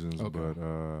other reasons, Okay.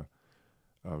 but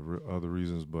other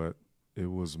reasons. But it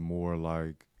was more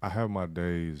like I have my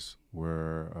days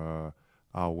where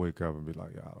I'll wake up and be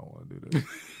like, "Yeah, I don't want to do this."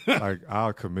 Like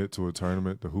I'll commit to a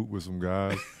tournament to hoop with some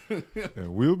guys,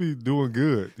 and we'll be doing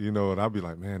good, you know. And I'll be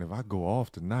like, "Man, if I go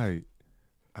off tonight,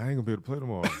 I ain't gonna be able to play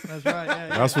tomorrow." That's right. Yeah.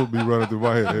 That's what be running through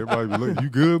my head. Everybody be looking, "You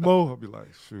good, Mo?" I'll be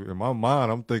like, "Shoot." In my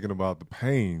mind, I'm thinking about the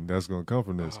pain that's gonna come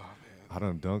from this. I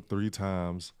done dunked 3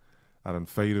 times. I done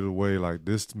faded away like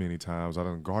this many times. I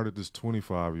done guarded this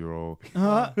 25-year-old.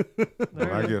 When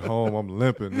I get home, I'm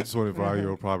limping. This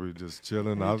 25-year-old probably just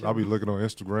chilling. I'll be looking on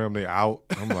Instagram. They out.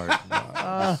 I'm like,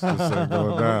 nah, this ain't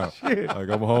going down. Like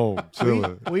I'm home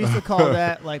chilling. We used to call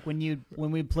that like when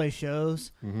we'd play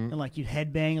shows and like you'd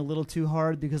headbang a little too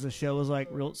hard because the show was like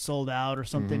real sold out or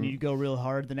something. You'd go real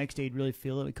hard. The next day you'd really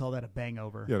feel it. We call that a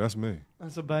bangover. Yeah, that's me.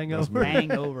 That's a bang That's over. me.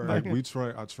 Bang over. Like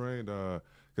I trained.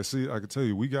 Cause see, I can tell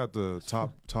you, we got the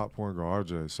top point guard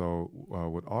RJ. So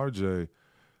with RJ,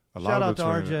 a lot Shout of out the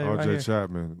to training, RJ right here.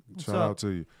 Chapman. What's Shout up? out to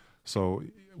you. So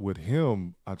with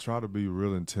him, I try to be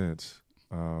real intense,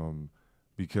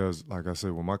 because like I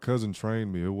said, when my cousin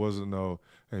trained me, it wasn't no,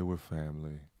 hey, we're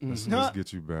family. Let's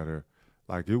get you better.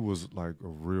 Like it was like a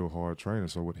real hard training.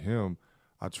 So with him,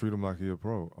 I treat him like he a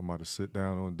pro. I'm about to sit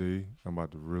down on D. I'm about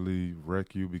to really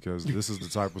wreck you because this is the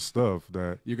type of stuff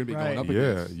that you're going to be Right. going up yeah,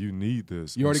 against. you need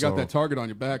this. You already And got that target on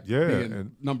your back. Yeah, being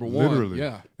and number one. literally.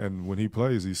 Yeah. And when he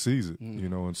plays, he sees it, you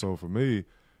know. And so for me,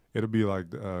 it'll be like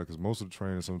because most of the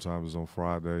training sometimes is on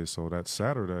Friday, so that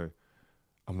Saturday,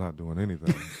 I'm not doing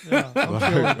anything. Yeah,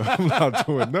 I'm not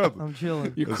doing nothing. I'm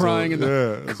chilling. You're And crying in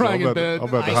the so crying I'm in at the- bed.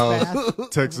 I'm at the Ice house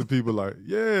texting people like,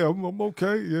 "Yeah, I'm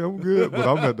okay. Yeah, I'm good." But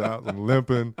I'm at the house. I'm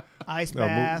limping. Ice I'm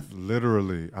bath.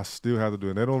 literally, I still have to do it.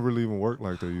 And they don't really even work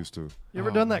like they used to. You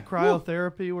ever done that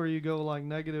cryotherapy where you go like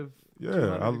negative? Yeah,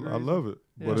 200 I degrees? love it.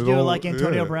 Yeah. But Did it you do it don't- like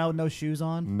Antonio yeah. Brown with no shoes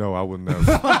on? No, I would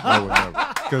never. I would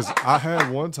never. Because I had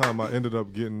one time I ended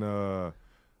up getting,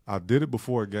 I did it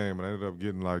before a game, and I ended up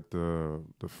getting like the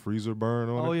freezer burn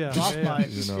on it. Oh yeah. Frostbite.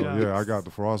 You know, yeah, I got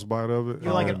the frostbite of it.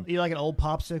 You're like an old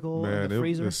popsicle in man, the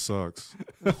freezer. it sucks.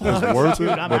 It's worth it,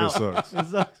 I'm but out. it sucks. It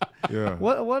sucks. Yeah.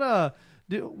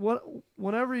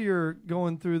 Whenever you're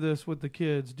going through this with the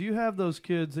kids, do you have those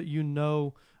kids that you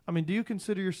know? I mean, do you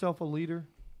consider yourself a leader?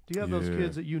 Do you have those Yeah.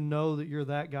 kids that you know that you're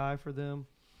that guy for them?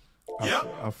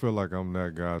 I feel like I'm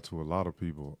that guy to a lot of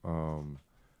people.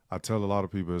 I tell a lot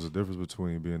of people there's a difference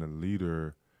between being a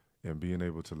leader and being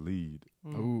able to lead.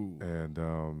 Ooh.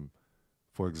 And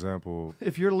for example,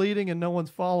 If you're leading and no one's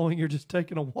following, you're just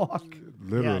taking a walk.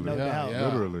 literally, no doubt. Yeah.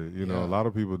 literally, you know, a lot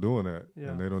of people doing that Yeah.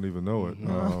 and they don't even know it.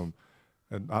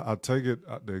 And I take it.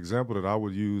 The example that I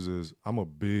would use is I'm a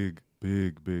big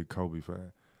Kobe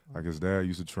fan. Like his dad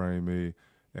used to train me,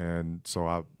 and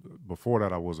so before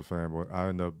that I was a fan, but I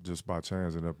ended up just by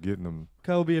chance ended up getting him.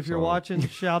 Kobe, if you're So, watching,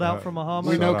 shout out from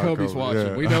Muhammad. We know Shout out Kobe's Kobe, watching.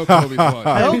 yeah. We know Kobe's watching.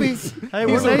 Kobe, hey,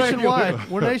 we're He's a nationwide.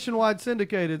 We're nationwide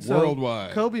syndicated. So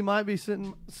Worldwide. Kobe might be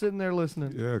sitting there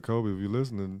listening. Yeah, Kobe, if you're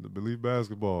listening, believe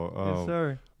basketball. Yes,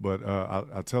 sir. But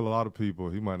I tell a lot of people,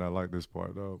 he might not like this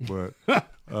part though, but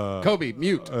Kobe,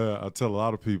 mute. I tell a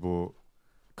lot of people,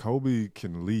 Kobe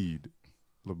can lead.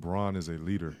 LeBron is a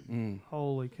leader.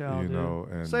 Holy cow, You dude. know,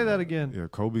 and Say that again. Yeah,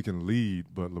 Kobe can lead,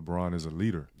 but LeBron is a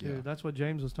leader. Dude, that's what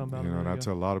James was talking about. You a know, and I minute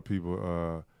tell a lot of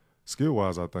people, skill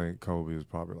wise, I think Kobe is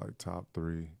probably like top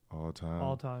 3 all time. ago.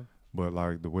 All time. But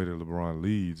like the way that LeBron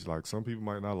leads, like some people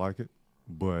might not like it,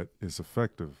 but it's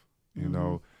effective, you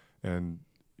know. And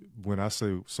when I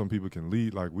say some people can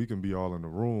lead, like we can be all in the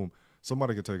room,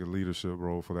 somebody can take a leadership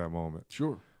role for that moment.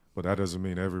 Sure. But that doesn't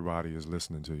mean everybody is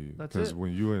listening to you. That's Because it.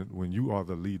 when you are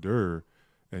the leader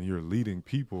and you're leading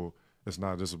people, it's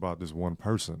not just about this one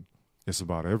person. It's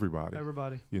about everybody.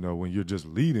 Everybody. You know, when you're just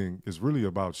leading, it's really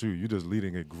about you. You're just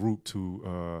leading a group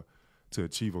to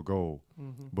achieve a goal.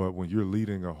 But when you're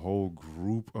leading a whole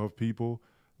group of people,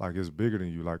 like it's bigger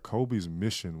than you. Like Kobe's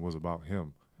mission was about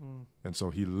him. And so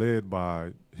he led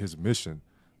by his mission.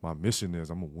 My mission is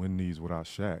I'm going to win these without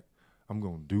Shaq. I'm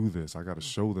going to do this. I got to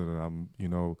show them that I'm, you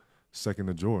know, second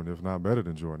to Jordan, if not better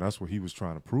than Jordan. That's what he was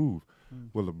trying to prove.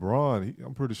 With LeBron,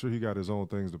 I'm pretty sure he got his own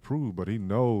things to prove, but he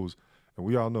knows, and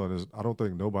we all know this, I don't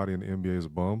think nobody in the NBA is a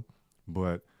bum,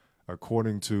 but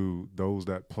according to those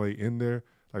that play in there,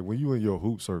 like when you in your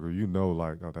hoop circle, you know,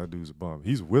 like, oh, that dude's a bum.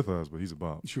 He's with us, but he's a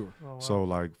bum. Sure. Oh, wow. So,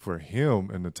 like, for him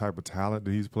and the type of talent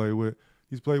that he's played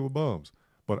with bums.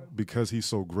 But because he's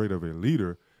so great of a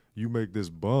leader, you make this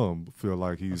bum feel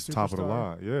like he's top of the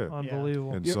line. Yeah.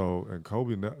 Unbelievable. And so, and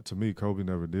Kobe, to me, Kobe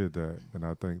never did that. And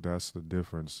I think that's the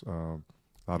difference. A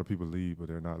lot of people lead, but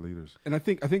they're not leaders. And I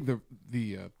think the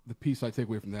piece I take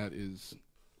away from that is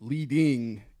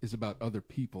leading is about other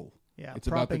people. Yeah, It's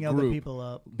about the propping other group. people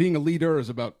up. Being a leader is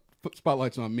about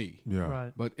spotlights on me. Yeah.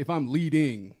 Right. But if I'm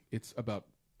leading, it's about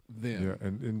them. Yeah.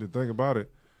 And the thing about it,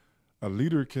 a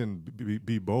leader can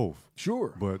be both.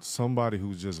 Sure. But somebody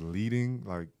who's just leading,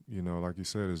 like, you know, like you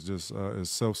said, is just is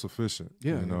self-sufficient.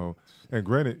 Yeah, You know, and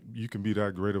granted, you can be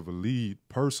that great of a lead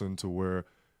person to where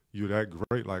you're that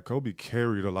great. Like Kobe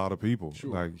carried a lot of people.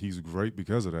 Sure. Like he's great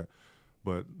because of that.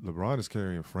 But LeBron is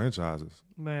carrying franchises.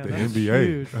 Man, the that's NBA.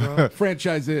 huge, bro.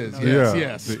 Franchise is. Yeah,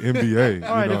 Yes. the NBA.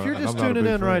 All right, you know, if you're and just I'm not a tuning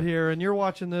big in fan. right here and you're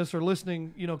watching this or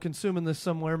listening, you know, consuming this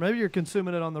somewhere, maybe you're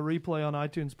consuming it on the replay on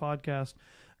iTunes podcast,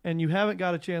 and you haven't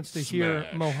got a chance to hear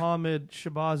Smash. Mohammad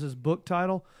Shabazz's book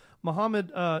title.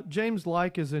 Mohammad, James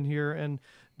Like is in here, and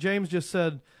James just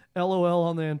said, LOL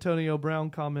on the Antonio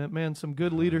Brown comment. Man, some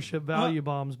good leadership value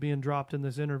bombs being dropped in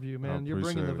this interview, man. You're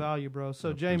bringing the appreciate it. value, bro. So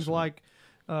I James appreciate Like,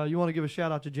 you want to give a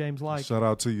shout out to James Like. Shout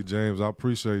out to you, James. I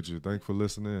appreciate you. Thanks for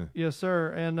listening. Yes,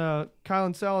 sir. And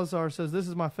Kylan Salazar says, this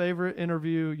is my favorite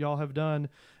interview y'all have done.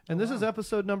 And this is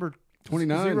episode number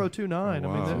 29. 029. Oh,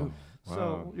 I mean, wow. so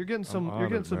Wow. you're getting some I'm you're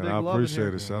getting honored, some man. big I love in appreciate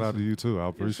here. it. Shout out to you too. I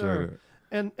appreciate sir.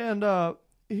 it. And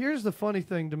here's the funny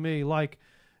thing to me, like,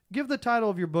 give the title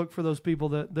of your book for those people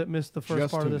that missed the first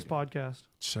Just part of to this me. podcast.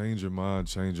 Change your mind,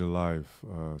 change your life.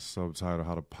 Subtitle: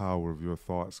 How the power of your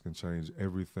thoughts can change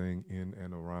everything in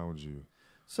and around you.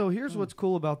 So here's what's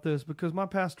cool about this, because my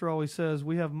pastor always says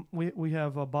we have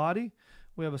a body,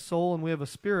 we have a soul, and we have a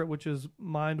spirit, which is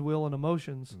mind, will, and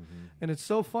emotions. And it's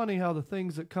so funny how the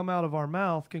things that come out of our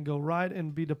mouth can go right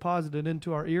and be deposited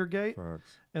into our ear gate,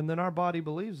 Facts. and then our body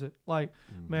believes it. Like,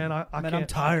 man, I Man, can't, I'm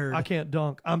tired. I can't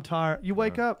dunk. I'm tired. You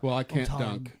wake up. Well, I can't tired.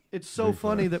 dunk. It's so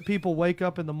funny that people wake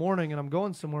up in the morning, and I'm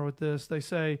going somewhere with this. They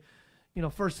say, you know,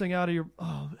 first thing out of your,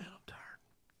 oh man, I'm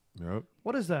tired. Yep.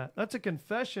 What is that? That's a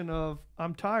confession of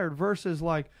I'm tired versus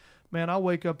like, man, I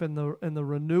wake up in the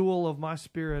renewal of my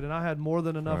spirit and I had more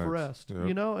than enough Facts. rest. Yep.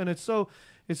 You know, and it's so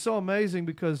amazing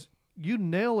because you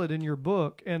nail it in your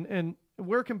book. And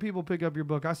where can people pick up your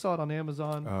book? I saw it on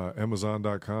Amazon.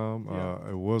 Amazon.com.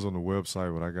 Yeah. It was on the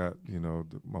website, but I got, you know,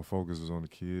 my focus is on the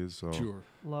kids. So Sure.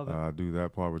 Love it. I do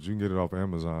that part, but you can get it off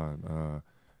Amazon.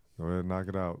 Go ahead and knock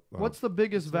it out. What's the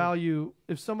biggest value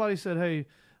if somebody said, hey,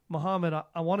 Muhammad,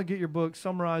 I want to get your book,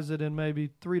 summarize it in maybe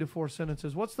 3 to 4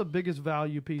 sentences. What's the biggest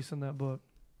value piece in that book?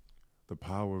 the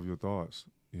power of your thoughts?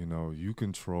 You know, you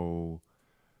control.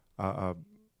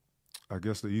 I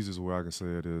guess the easiest way I can say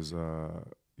it is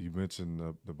you mentioned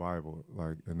the Bible.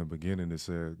 Like in the beginning, it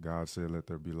said, God said, let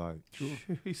there be light. Sure.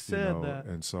 He said that.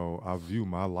 And so I view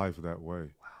my life that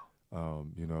way. Wow.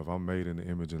 If I'm made in the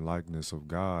image and likeness of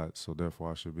God, so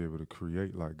therefore I should be able to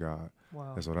create like God.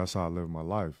 Wow. And so that's how I live my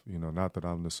life. Not that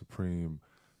I'm the supreme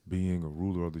being or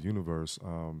ruler of the universe.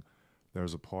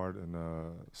 There's a part in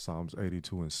Psalms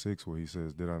 82:6 where he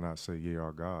says, did I not say ye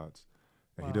are gods?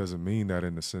 And he doesn't mean that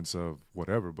in the sense of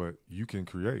whatever, but you can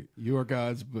create. You are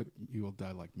gods, but you will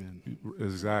die like men.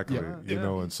 Exactly.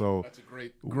 And so that's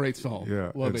a great psalm.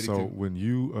 Yeah. Love and 82. so when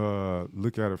you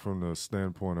look at it from the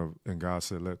standpoint of, and God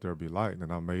said, let there be light,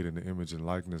 and I'm made in the image and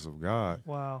likeness of God.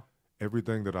 Wow.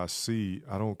 Everything that I see,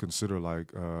 I don't consider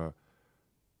like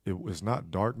it's not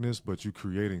darkness, but you're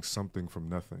creating something from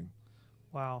nothing.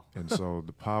 Wow. And so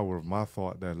the power of my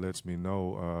thought that lets me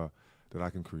know that I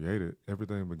can create it.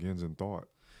 Everything begins in thought.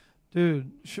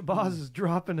 Dude, Shabazz is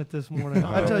dropping it this morning.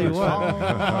 I tell you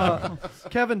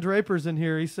what. Kevin Draper's in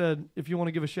here. He said, if you want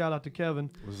to give a shout out to Kevin.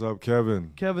 What's up,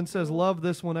 Kevin? Kevin says, love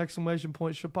this one, !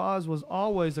 Shabazz was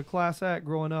always a class act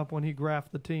growing up when he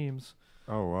graphed the teams.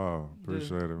 Oh, wow.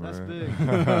 Appreciate it, man. That's big.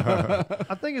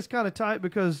 I think it's kind of tight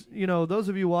because, those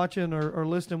of you watching or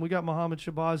listening, we got Muhammad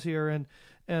Shabazz here, and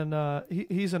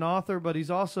he's an author, but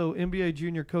he's also NBA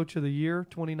Junior Coach of the Year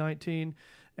 2019.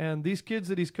 And these kids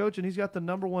that he's coaching, he's got the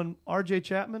 #1 RJ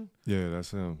Chapman. Yeah,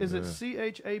 that's him. Is it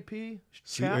CHAP?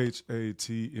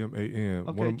 CHATMAN.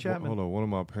 Okay, Chapman. Hold on. One of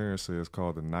my parents says it's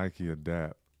called the Nike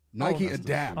Adapt. Nike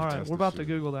Adapt. All right, That's we're the about to shit.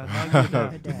 Google that. Nike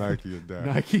Adapt. The Nike Adapt.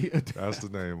 Nike Adapt. That's the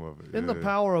name of it. In the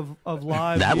power of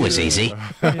live. That was easy.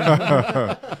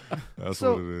 That's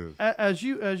So, what it is.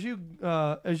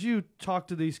 As you talk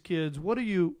to these kids,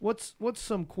 what's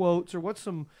some quotes or what's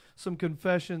some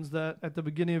confessions that at the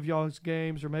beginning of y'all's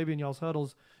games or maybe in y'all's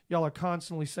huddles y'all are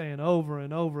constantly saying over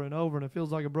and over and over, and it feels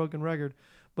like a broken record,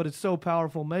 but it's so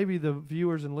powerful. Maybe the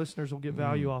viewers and listeners will get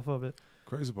value off of it.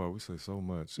 Crazy part, we say so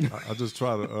much. I just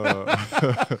try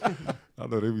to. I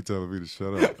know they be telling me to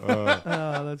shut up.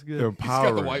 That's good. Empower.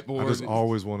 He's got the whiteboard. I just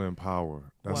always want to empower.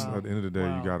 That's Wow. at the end of the day,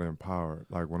 Wow. you got to empower.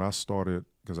 Like when I started,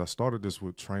 because I started this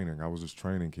with training. I was just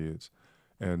training kids,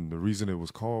 and the reason it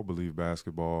was called Believe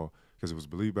Basketball because it was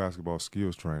Believe Basketball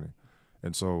skills training.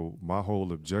 And so my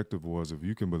whole objective was, if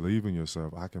you can believe in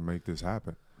yourself, I can make this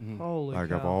happen. Holy Like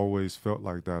cow. I've always felt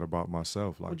like that about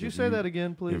myself. Like Would you if say that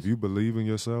again, please? If you believe in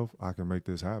yourself, I can make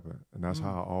this happen, and that's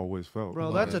how I always felt. Bro,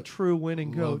 Love that's that. a true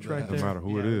winning Love coach right that. No there. matter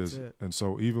who it Yeah, is. that's it. And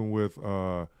so even with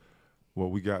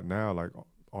what we got now, like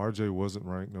RJ wasn't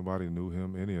ranked. Nobody knew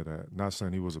him, any of that. Not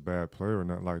saying he was a bad player or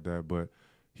nothing like that, but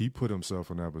he put himself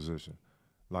in that position.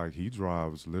 Like he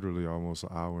drives literally almost an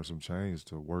hour and some change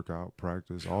to work out,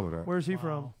 practice, all of that. Where's he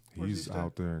from? Where's he He's stay?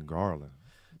 out there in Garland.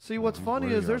 See, what's he's funny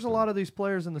way is there's a out lot there. of these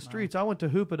players in the streets. I went to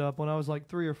Hoop It Up when I was like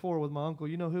 3 or 4 with my uncle.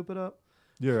 You know Hoop It Up?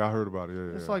 Yeah, I heard about it.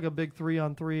 Yeah, It's yeah. like a big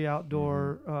 3-on-3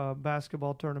 outdoor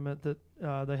basketball tournament that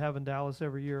they have in Dallas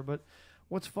every year. But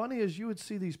what's funny is you would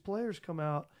see these players come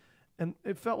out, and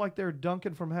it felt like they were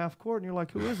dunking from half court, and you're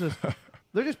like, who is this?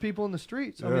 They're just people in the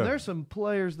streets. I mean, Yeah. there's some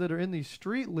players that are in these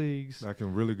street leagues that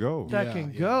can really go. that Yeah,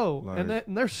 can yeah. go, Like-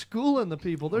 and they're schooling the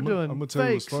people. They're doing I'm gonna tell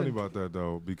you what's fakes funny and- about that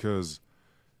though, because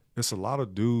it's a lot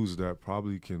of dudes that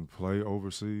probably can play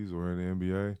overseas or in the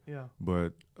NBA, Yeah.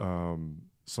 but for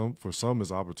some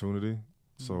it's opportunity.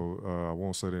 So I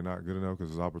won't say they're not good enough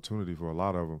because it's opportunity for a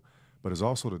lot of them, but it's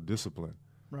also the discipline.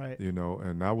 Right.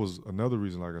 And that was another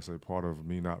reason, like I say, part of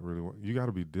me not really you got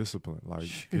to be disciplined, like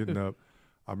getting up.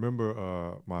 I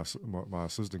remember my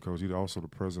assistant coach, he's also the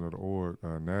president of the org,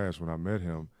 Nash, when I met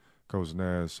him, Coach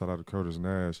Nash, shout out to Curtis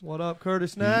Nash. What up,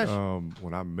 Curtis He, Nash?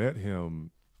 when I met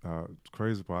him,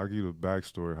 crazy part, I'll give you the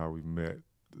backstory how we met.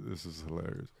 This is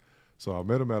hilarious. So I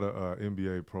met him at a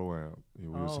NBA Pro-Am. We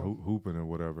was hooping and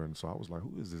whatever, and so I was like,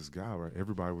 who is this guy, right?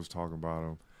 Everybody was talking about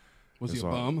him. Was And he a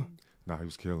so bum? Nah, he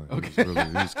was killing. Okay. He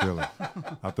was killing.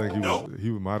 I think he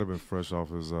might have been fresh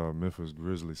off his Memphis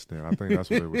Grizzlies stint. I think that's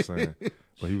what they were saying.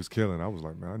 But he was killing. I was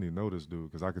like, man, I need to know this dude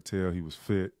because I could tell he was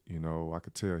fit. I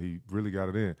could tell he really got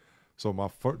it in. So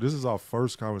this is our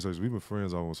first conversation. We've been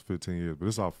friends almost 15 years, but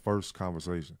this is our first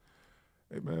conversation.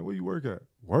 Hey, man, where you work at?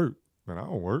 Work. Man, I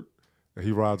don't work. And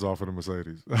he rides off in a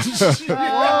Mercedes. That's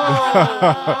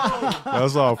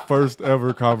our first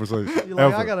ever conversation. You're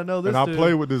like, ever. I gotta know this And I dude.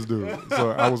 played with this dude.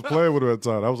 So I was playing with him at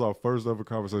the time. That was our first ever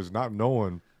conversation, not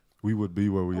knowing we would be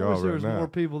where we I are wish there right was now. more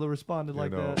people that responded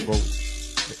like that. But,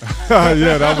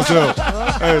 yeah, that was him.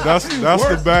 Hey, that's the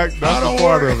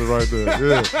part of it right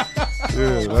there.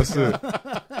 Yeah, that's it.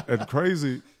 And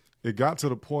crazy, it got to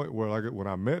the point where like when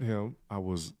I met him, I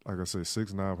was like I said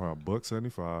 6'9", probably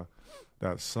 $175.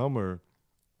 That summer,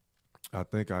 I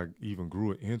think I even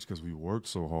grew an inch because we worked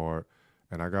so hard,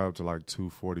 and I got up to like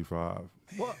 245.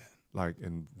 What? Like,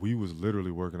 and we was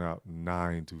literally working out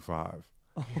 9 to 5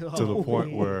 to the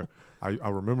point where I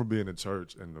remember being in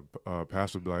church and the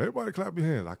pastor would be like, everybody clap your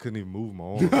hands. I couldn't even move my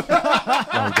arms. Like,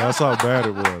 that's how bad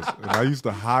it was. And I used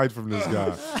to hide from this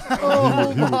guy.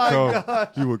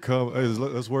 He would come, hey,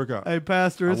 let's work out. Hey,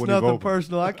 Pastor, it's wouldn't even nothing open.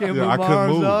 personal. I can't Yeah, move I my couldn't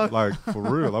arms, move. dog. Like, for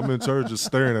real. I'm in church just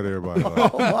staring at everybody.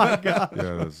 Like, Oh, my God.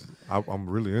 yeah, I'm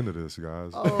really into this,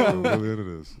 guys. I'm really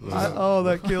into this.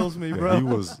 That kills me, And bro. he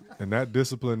was, and that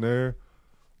discipline there,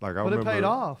 like I But remember. it paid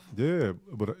off. Yeah,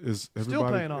 but it's Still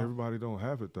everybody. paying off. Everybody don't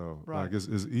have it though. Right. Like it's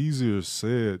easier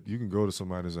said. You can go to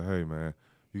somebody and say, "Hey, man,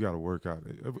 you got to work out."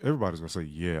 Everybody's gonna say,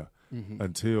 "Yeah,"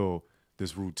 until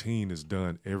this routine is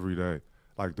done every day.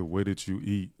 Like the way that you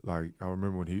eat. Like I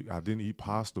remember when I didn't eat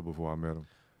pasta before I met him,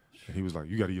 and he was like,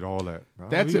 "You got to eat all that." I don't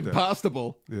That's eat that.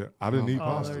 impossible. Yeah, I didn't eat Oh,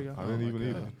 pasta. there you go. I didn't even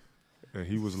eat it. And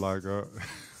he was like,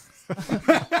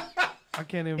 I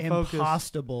can't even focus.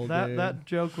 Impossible, dude. That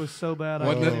joke was so bad I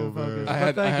Wasn't can't it? even focus. I But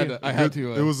had thank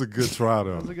you. to. it was a good try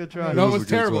though. That was a good try. No, it a was good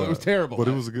terrible. try. It was terrible. But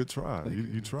it was a good try.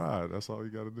 You tried. That's all you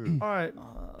got to do. All right,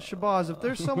 Shabazz, if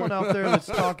there's someone out there that's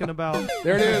talking about,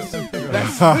 There it is. if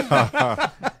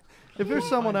there's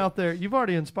someone out there, you've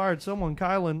already inspired someone.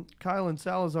 Kylan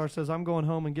Salazar says, I'm going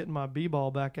home and getting my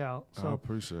B-ball back out. I So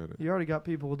appreciate it. you already got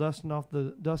people dusting off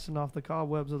the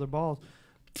cobwebs of their balls.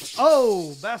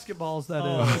 Oh, basketballs, that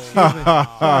is. Excuse me.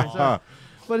 Sorry.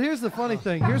 But here's the funny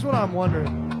thing. Here's what I'm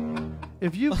wondering.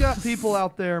 If you've got people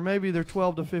out there, maybe they're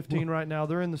 12 to 15 right now,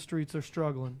 they're in the streets, they're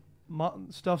struggling.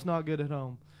 Stuff's not good at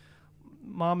home.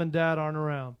 Mom and dad aren't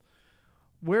around.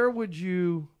 Where would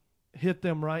you hit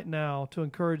them right now to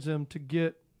encourage them to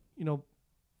get,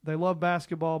 they love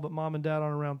basketball, but mom and dad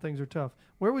aren't around, things are tough.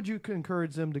 Where would you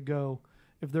encourage them to go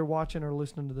if they're watching or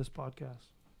listening to this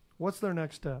podcast? What's their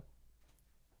next step?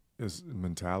 It's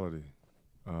mentality.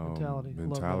 Mentality.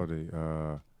 Mentality.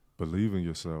 Believe in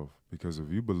yourself, because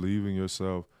if you believe in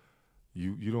yourself,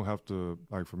 you don't have to.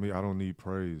 Like for me, I don't need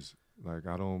praise. Like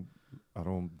I don't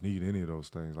need any of those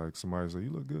things. Like somebody say,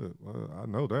 "You look good." Well, I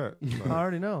know that. Like, I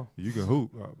already know. you can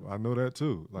hoop. I know that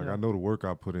too. Like Yeah. I know the work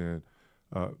I put in.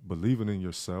 Believing in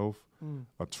yourself,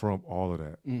 trump all of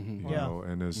that. Mm-hmm. You know,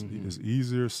 and it's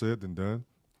easier said than done.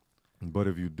 But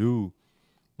if you do,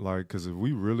 like, because if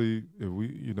we,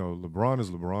 LeBron is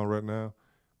LeBron right now,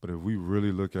 but if we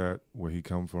really look at where he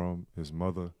come from, his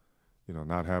mother,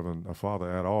 not having a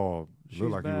father at all,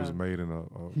 looked like he was bad. made in a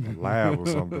lab or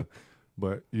something.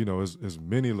 But, there's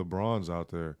many LeBrons out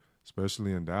there,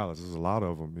 especially in Dallas. There's a lot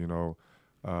of them,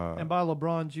 And by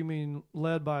LeBron's, you mean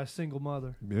led by a single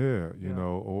mother. Yeah,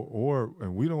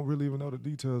 and we don't really even know the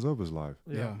details of his life.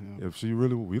 Yeah. If she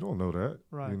really, we don't know that.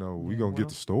 Right. We gonna get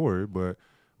the story, but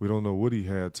we don't know what he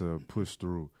had to push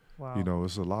through. Wow.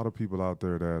 It's a lot of people out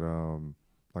there that,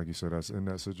 like you said, that's in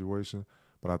that situation.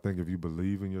 But I think if you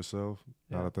believe in yourself,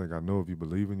 Yeah. I know if you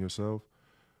believe in yourself,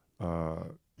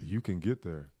 you can get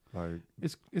there. Like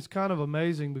It's kind of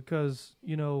amazing because,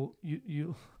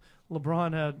 you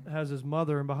LeBron has his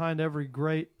mother, and behind every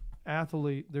great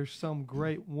athlete, there's some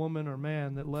great woman or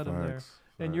man that led him there.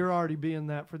 And you're already being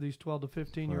that for these 12 to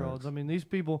 15-year-olds. Facts. I mean, these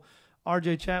people,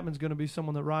 R.J. Chapman's going to be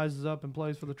someone that rises up and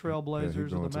plays for the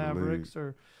Trailblazers or the Mavericks,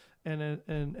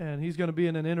 and he's going to be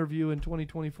in an interview in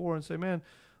 2024 and say, man,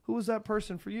 who was that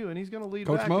person for you? And he's going to lead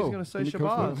Coach back. Mo. He's going to say Coach Mo.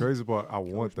 Shabazz. The crazy part, I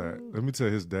want that. Let me tell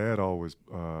you, his dad always,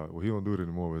 he don't do it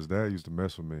anymore, but his dad used to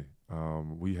mess with me.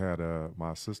 We had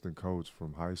my assistant coach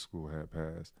from high school had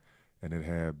passed, and it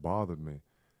had bothered me.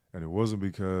 And it wasn't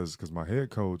because my head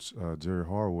coach, Jerry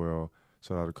Harwell,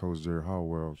 shout out to Coach Jerry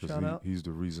Harwell, because he's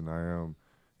the reason I am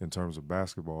in terms of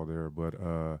basketball there. But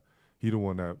he the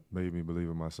one that made me believe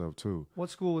in myself too.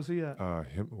 What school was he at?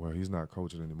 Well, he's not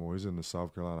coaching anymore. He's in the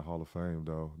South Carolina Hall of Fame,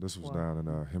 though. This was down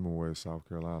in Hemingway, South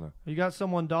Carolina. You got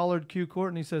someone, Dollard Q.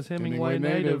 Courtney says Hemingway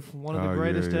native, one of the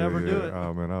greatest to ever do it.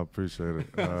 Oh, man, I appreciate it.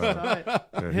 Right.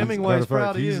 Yeah, Hemingway's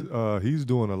proud of you. He's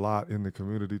doing a lot in the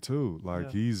community, too.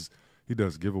 Like, Yeah. he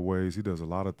does giveaways. He does a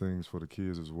lot of things for the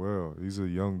kids as well. He's a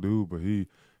young dude, but he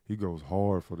goes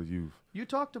hard for the youth. You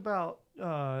talked about,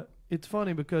 it's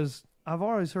funny because I've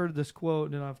always heard this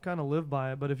quote, and I've kind of lived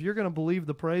by it, but if you're going to believe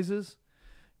the praises,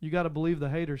 you got to believe the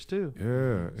haters too.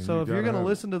 Yeah. So if you're going to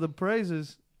listen to the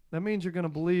praises, that means you're going to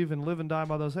believe and live and die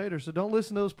by those haters. So don't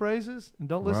listen to those praises and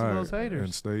don't listen to those haters.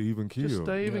 And stay even keeled. Just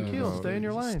stay even keeled. Stay in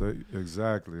your lane.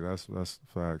 Exactly. That's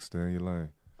facts. Stay in your lane.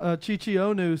 Chichi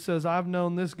Onu says, I've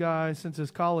known this guy since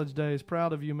his college days.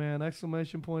 Proud of you, man.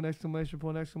 Exclamation point, exclamation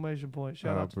point, exclamation point.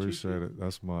 Shout out to Chichi. I appreciate it.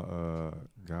 That's my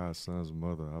godson's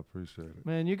mother. I appreciate it.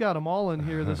 Man, you got them all in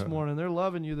here this morning. They're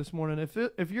loving you this morning.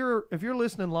 If you're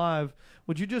listening live,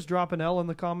 would you just drop an L in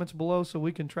the comments below so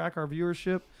we can track our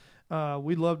viewership?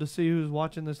 We'd love to see who's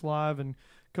watching this live. And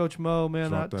Coach Mo,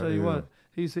 man, I tell you what,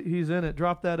 he's in it.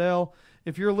 Drop that L.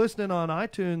 If you're listening on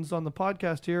iTunes on the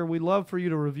podcast here, we'd love for you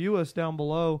to review us down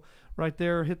below right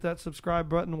there. Hit that subscribe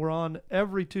button. We're on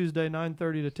every Tuesday,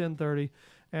 9:30 to 10:30.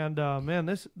 And, man,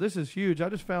 this is huge. I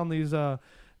just found these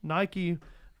Nike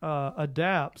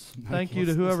Adapts. Thank you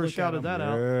to whoever shouted that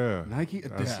out. Yeah. Nike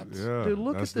Adapts. Dude,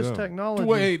 look at this technology.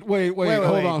 Wait.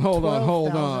 Hold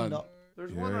on.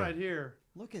 There's one right here.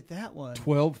 Look at that one.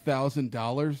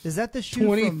 $12,000. Is that the shoe?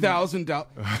 $20,000.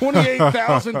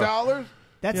 $28,000.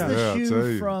 That's the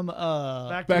shoe from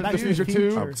Back to the Future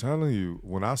 2. I'm telling you,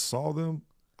 when I saw them,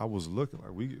 I was looking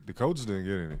like the coaches didn't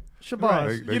get any.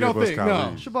 Shabazz, They you don't think?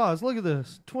 No. Shabazz, look at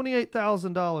this.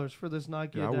 $28,000 for this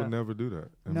Nike Yeah, I Adapt. would never do that.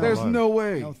 There's no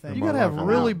way. No, thank You you. got to have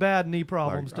really bad knee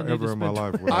problems to need to ever in my spend.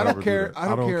 life. would I don't ever do care. that.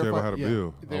 I don't care if I had a yeah.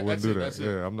 bill. I wouldn't That's do it, that. that's it.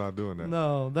 Yeah, I'm not doing that.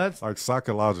 No, that's Like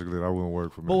psychologically, that wouldn't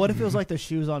work for me. But what if it was like the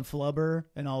shoes on Flubber,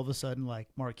 and all of a sudden, like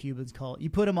Mark Cuban's call, you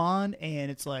put them on,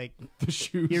 and it's like The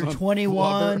shoes. you're on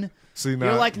 21. Flubber. See, now,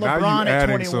 You're like now LeBron you at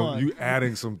adding 21. You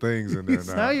adding some things in there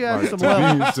now. Now you add Like, some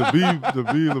to be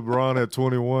LeBron at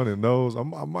 21 and those, I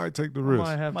might take the risk.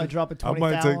 Might drop a I 20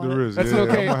 might take the risk. That's yeah,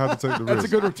 okay. I might have to take the risk. That's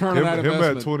a good return on that Him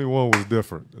investment. at 21 was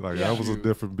different. Like that was a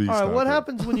different beast. all right. out What there.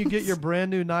 happens when you get your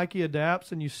brand new Nike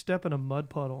Adapts and you step in a mud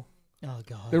puddle? Oh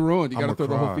god. They're ruined. You I'm got to a throw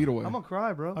the whole cry. feet away. I'm gonna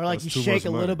cry, bro. Or like That's you too shake much a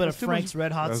little money. bit of That's too Frank's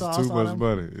Red Hot That's sauce too on much them.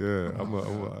 money. Yeah,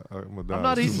 I'm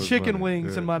not eating chicken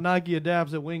wings in my Nike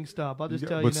Adapts at Wingstop. I'll just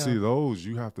tell you now. But see, those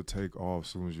you have to take off as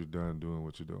soon as you're done doing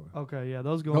what you're doing. Okay, yeah,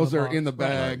 those go. Those in the are box. in the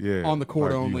bag, on the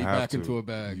court like, you only, have back to. into a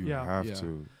bag. You Yeah. have Yeah.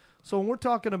 to. So when we're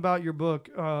talking about your book,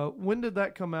 when did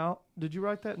that come out? Did you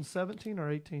write that in 17 or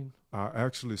 18? I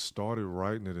actually started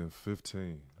writing it in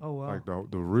 15. Oh wow. Like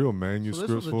the real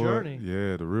manuscripts was a for journey. it.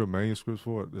 Yeah, the real manuscripts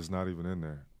for it is not even in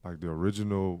there. Like the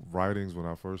original writings when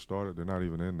I first started, they're not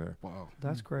even in there. Wow.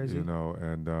 That's crazy. You know,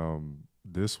 and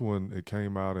this one it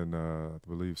came out in I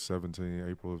believe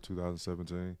April of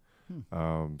 2017.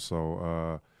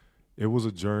 It was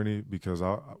a journey because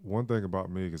one thing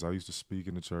about me is I used to speak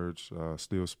in the church,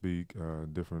 still speak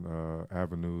different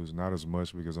avenues, not as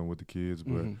much because I'm with the kids,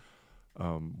 but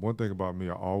one thing about me,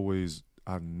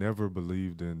 I never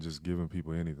believed in just giving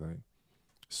people anything.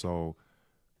 So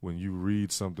when you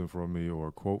read something from me or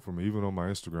a quote from me, even on my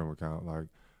Instagram account, like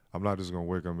I'm not just gonna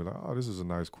wake up and be like, oh, this is a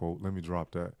nice quote, let me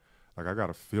drop that. Like I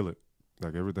gotta feel it.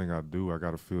 Like everything I do, I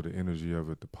gotta feel the energy of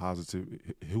it, the positive.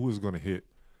 Who is gonna hit?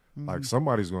 Like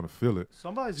somebody's gonna feel it.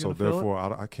 Somebody's so gonna feel it. therefore,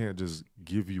 I can't just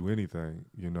give you anything,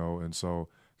 you know. And so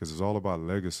because it's all about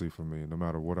legacy for me, no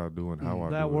matter what I do and how I do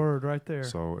it. That word right there.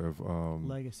 So if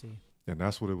Legacy. and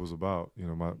that's what it was about. You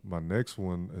know, my next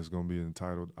one is going to be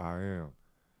entitled "I Am."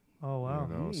 Oh wow.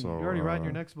 You know, so You already writing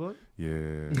your next book?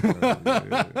 Yeah.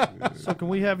 So can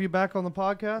we have you back on the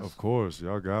podcast? Of course,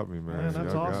 y'all got me, man. Man,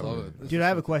 that's Y'all got awesome. Love me. it. Dude, I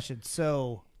have a question.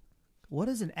 So, what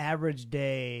is an average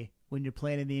day when you're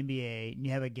playing in the NBA and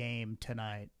you have a game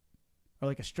tonight, or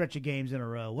like a stretch of games in a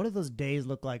row? What do those days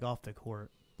look like off the court?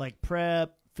 Like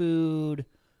prep, food.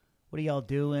 What are y'all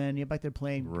doing? You're back there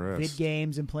playing vid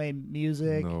games and playing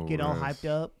music, No getting all rest. hyped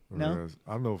up. No, Rest.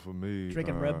 I know for me,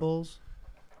 drinking Red Bulls.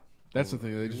 That's the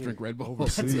thing. They just drink Red Bull.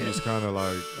 overseas it's kind of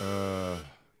like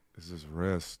it's just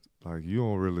rest. Like you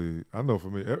don't really. I know for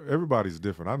me, everybody's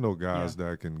different. I know guys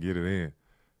that can get it in.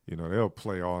 You know, they'll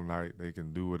play all night. They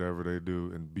can do whatever they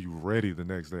do and be ready the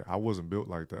next day. I wasn't built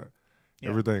like that. Yeah.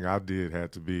 Everything I did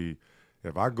had to be.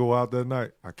 If I go out that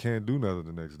night, I can't do nothing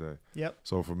the next day. Yep.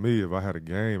 So for me, if I had a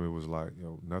game, it was like, you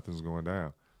know, nothing's going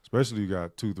down. Especially you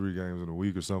got 2-3 games in a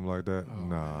week or something like that.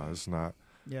 Nah, it's not.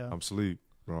 Yeah. I'm asleep,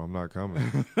 bro. I'm not coming.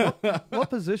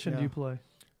 What position do Yeah. you play?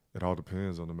 It all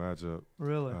depends on the matchup.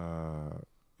 Really?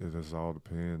 It just all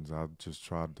depends. I just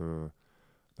tried to.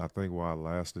 I think why I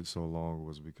lasted so long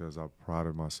was because I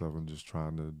prided myself in just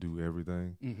trying to do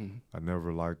everything. Mm-hmm. I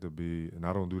never like to be, and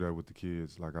I don't do that with the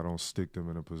kids. Like I don't stick them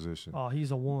in a position. Oh, he's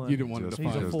a one. You didn't want to Just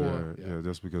He's a define because four. they're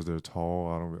just because they're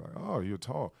tall, I don't be like, oh, you're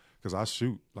tall. Because I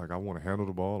shoot. Like I want to handle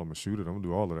the ball. I'm gonna shoot it. I'm gonna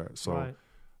do all of that. So Right.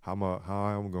 how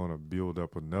I'm gonna build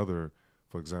up another?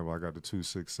 For example, I got the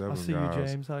 2-6-7 I see guys. you,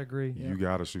 James. I agree. You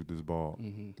got to shoot this ball.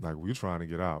 Mm-hmm. Like we're trying to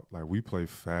get out. Like we play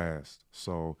fast.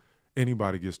 So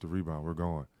anybody gets the rebound, we're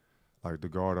going. Like the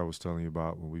guard I was telling you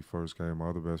about when we first came, my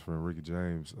other best friend, Ricky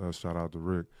James, shout out to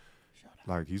Rick.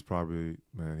 Like he's probably,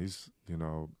 man, he's, you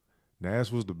know,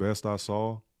 Nash was the best I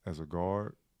saw, as a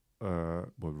guard. But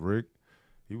Rick,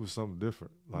 he was something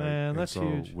different. Like, Man, that's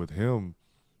huge. With him,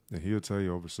 and he'll tell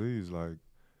you overseas, like,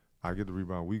 I get the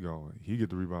rebound, we going. He get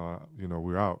the rebound,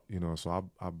 we're out. So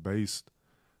I based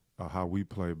how we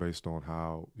play based on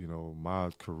how, my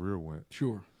career went.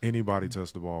 Sure. Anybody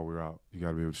touch the ball, we're out. You got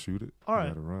to be able to shoot it. All right.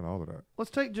 You got to run, all of that.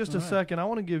 Let's take just a second. I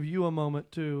want to give you a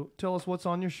moment to tell us what's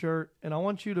on your shirt, and I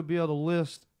want you to be able to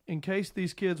list, in case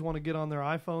these kids want to get on their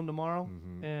iPhone tomorrow,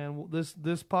 and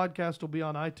this podcast will be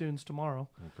on iTunes tomorrow.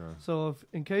 Okay. So if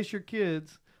in case your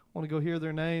kids want to go hear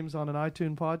their names on an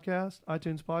iTunes podcast,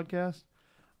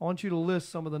 I want you to list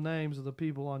some of the names of the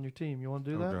people on your team. You want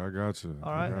to do that? Okay, I got you.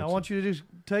 All right. I want you to just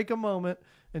take a moment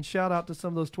and shout out to some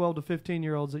of those 12 to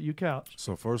 15-year-olds that you couch.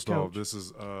 So first off, this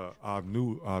is our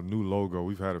new logo.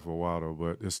 We've had it for a while though,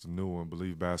 but it's the new one.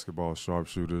 Believe Basketball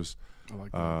Sharpshooters. I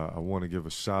like that. I want to give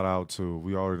a shout out to.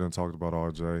 We already done talked about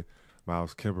RJ.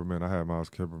 Miles Kemperman. I had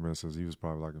Miles Kemperman since he was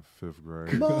probably like in 5th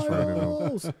grade.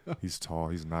 Miles! He's tall.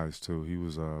 He's nice too. He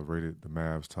was rated the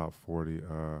Mavs top 40.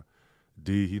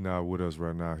 D, he not with us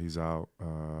right now. He's out.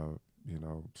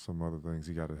 Some other things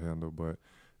he got to handle. But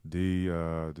D,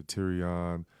 the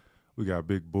Tyrion, we got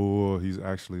Big Bull. He's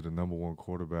actually the #1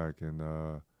 quarterback in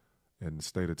the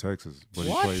state of Texas, but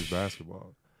he plays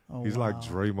basketball. Oh, he's wow. like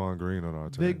Draymond Green on our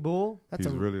team. Big Bull? He's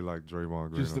really like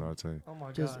Draymond Green on our team. Oh,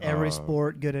 my Just God. every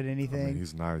sport, good at anything. I mean,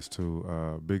 he's nice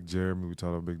too. Big Jeremy, we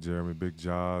talked about Big Jeremy. Big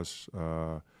Josh.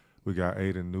 We got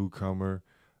Aiden Newcomer.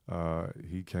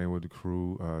 He came with the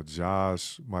crew.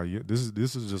 Josh,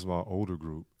 this is just my older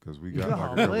group because we got like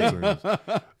a couple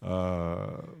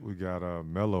teams. We got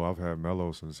Mello. I've had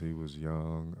Mello since he was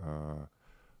young.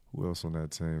 Who else on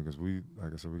that team? Because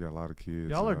like I said, we got a lot of kids.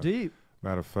 Y'all are deep.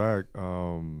 Matter of fact,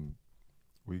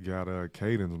 we got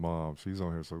Caden's mom. She's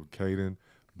on here. So Caden,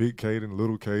 big Caden,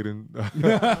 little Caden,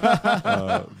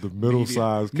 the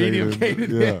middle-sized Caden.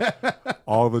 Yeah.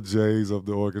 All the J's of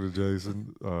the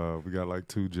organization. We got like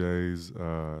 2 J's,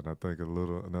 and I think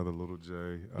another little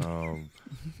J.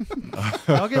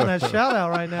 Y'all getting that shout out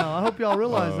right now. I hope y'all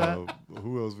realize that.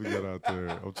 Who else we got out there?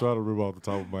 I'm trying to remember off the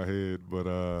top of my head,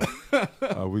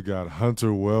 but we got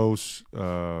Hunter Welsh.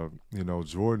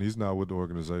 Jordan. He's not with the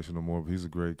organization no more, but he's a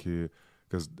great kid.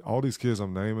 Because all these kids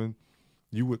I'm naming,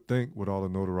 you would think with all the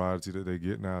notoriety that they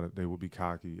get now that they would be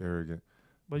cocky, arrogant.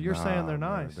 But you're saying they're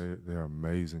nice. They're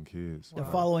amazing kids. They're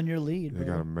following your lead. They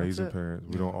got amazing parents.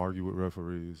 We don't argue with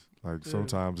referees. Like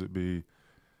sometimes it'd be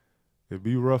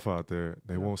rough out there.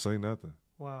 They won't say nothing.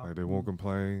 Wow. Like they won't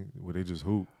complain. Well, they just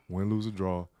hoop. Win, lose, or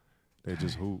draw. They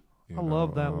just hoop. I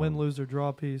love that win, lose, or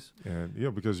draw piece. And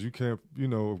because you can't,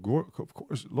 of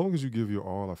course, as long as you give your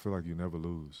all, I feel like you never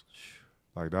lose.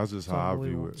 Like that's just how I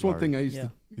view it. It's one thing I used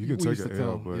to. You can take an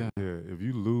L, but if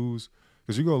you lose,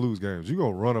 because you're gonna lose games, you're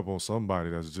gonna run up on somebody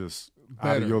that's just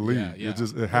out of your league.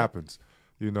 It happens,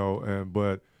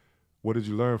 but what did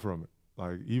you learn from it?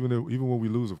 Like even when we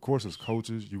lose, of course, as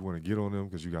coaches, you want to get on them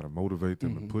because you got to motivate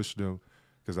them and push them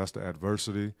because that's the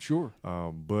adversity. Sure.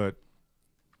 But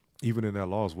even in that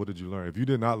loss, what did you learn? If you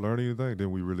did not learn anything,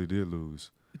 then we really did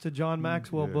lose. It's a John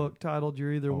Maxwell book titled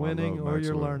 "You're Either Winning or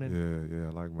You're Learning." Yeah,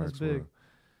 I like Maxwell. That's big.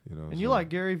 And you like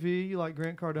Gary V, you like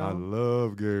Grant Cardone. I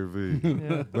love Gary V.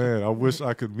 Man, I wish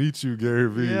I could meet you, Gary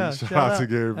V. Yeah, shout out to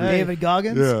Gary V. David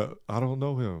Goggins? Yeah, I don't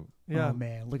know him. Yeah. Oh,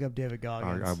 man, look up David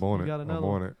Goggins. I'm on it. got another I'm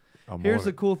on it. Here's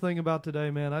the cool thing about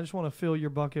today, man. I just want to fill your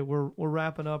bucket. We're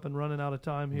wrapping up and running out of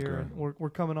time here. Okay. And we're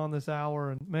coming on this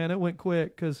hour. And, man, it went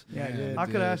quick because I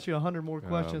could ask you 100 more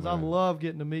questions. I love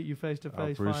getting to meet you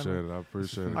face-to-face finally. I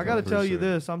appreciate it. I got to tell you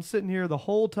this. I'm sitting here the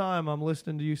whole time I'm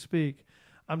listening to you speak.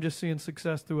 I'm just seeing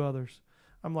success through others.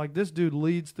 I'm like, this dude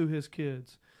leads through his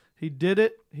kids. He did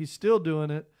it. He's still doing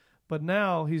it. But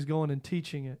now he's going and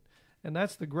teaching it. And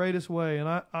that's the greatest way.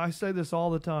 And I say this all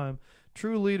the time.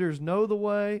 True leaders know the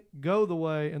way, go the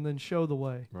way, and then show the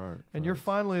way. Right. And you're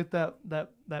finally at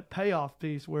that payoff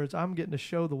piece where I'm getting to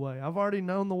show the way. I've already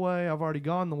known the way. I've already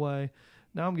gone the way.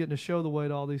 Now I'm getting to show the way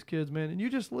to all these kids, man. And you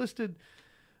just listed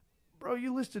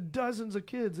dozens of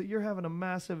kids that you're having a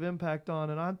massive impact on.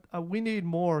 And we need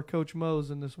more Coach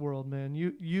Mo's in this world, man.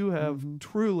 You have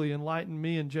truly enlightened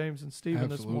me and James and Steven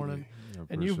this morning.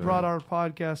 And you've brought our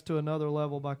podcast to another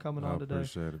level by coming on today. I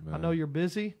appreciate it, man. I know you're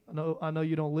busy. I know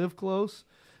you don't live close.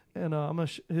 And I'm gonna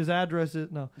his address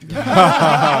is no. No.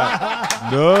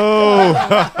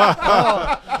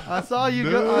 I saw you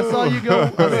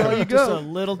go. Just a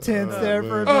little tense there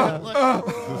for a minute.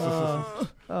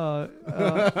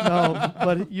 No,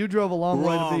 but you drove a long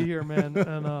way to be here, man.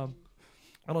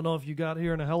 And I don't know if you got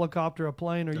here in a helicopter, a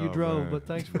plane, or you Oh, drove, man. but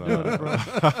thanks for doing it, bro.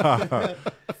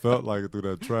 Felt like it through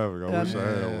that traffic. I wish I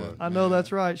had one. I know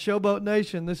that's right. Showboat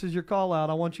Nation, this is your call out.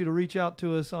 I want you to reach out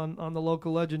to us on the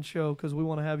Local Legend Show because we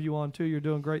want to have you on too. You're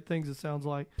doing great things, it sounds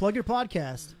like. Plug your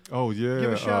podcast. Oh, yeah.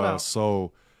 Give a shout out.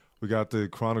 So we got the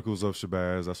Chronicles of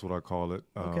Shabazz. That's what I call it.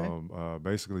 Okay.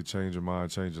 Basically, change your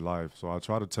mind, change your life. So I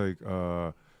try to take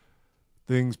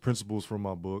principles from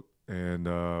my book, and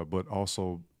but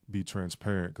also be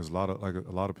transparent because a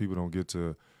lot of people don't get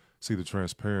to see the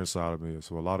transparent side of me.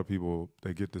 So a lot of people,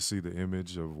 they get to see the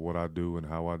image of what I do and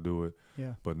how I do it.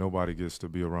 Yeah. But nobody gets to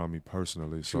be around me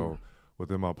personally. Sure. So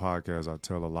within my podcast, I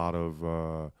tell a lot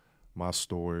of my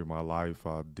story, my life.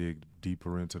 I dig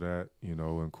deeper into that, you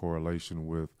know, in correlation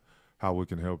with how it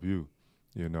can help you,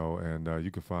 you know. And you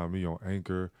can find me on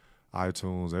Anchor,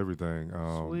 iTunes, everything,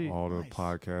 Sweet. all the Nice.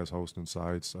 podcast hosting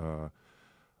sites.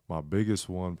 My biggest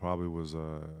one probably was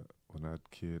when that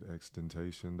kid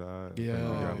Extentation died. I think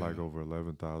Yeah. we got like over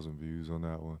 11,000 views on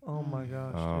that one. Oh, my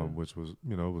gosh. dude. Which was,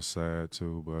 you know, it was sad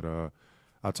too. But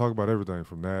I talk about everything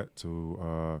from that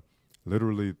to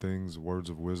literally things, words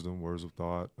of wisdom, words of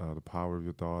thought, the power of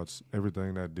your thoughts,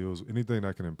 everything that deals, anything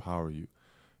that can empower you,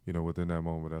 you know, within that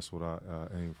moment. That's what I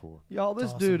aim for. Y'all, this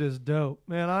Awesome. dude is dope.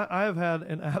 Man, I have had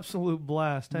an absolute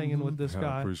blast hanging with this Yeah, I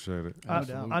guy. appreciate it.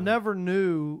 doubt. I never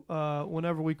knew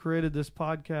whenever we created this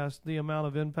podcast the amount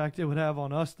of impact it would have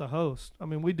on us, the host. I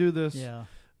mean, we do this Yeah.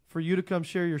 for you to come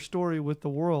share your story with the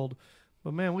world.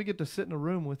 But, man, we get to sit in a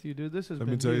room with you, dude. This has Let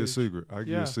been me tell you a huge. secret. I give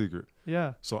you Yeah. a secret.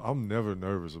 Yeah. So I'm never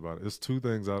nervous about it. It's two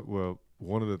things.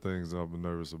 One of the things I've been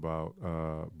nervous about,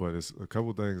 but it's a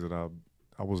couple things that I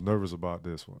was nervous about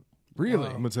this one. Really?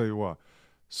 I'm gonna tell you why.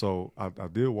 So I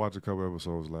did watch a couple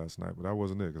episodes last night, but that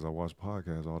wasn't it because I watch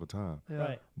podcasts all the time. Yeah.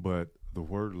 Right. But the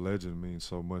word legend means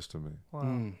so much to me. Wow.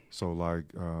 Mm. So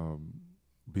like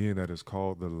being that it's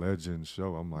called the Legend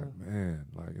Show, I'm like, man,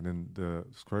 like, and then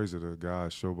it's crazy. The guy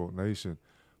at Showboat Nation,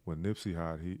 when Nipsey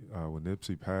when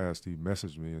Nipsey passed, he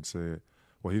messaged me and said,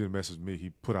 well, he didn't message me. He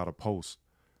put out a post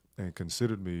and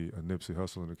considered me a Nipsey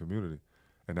hustler in the community,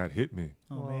 and that hit me.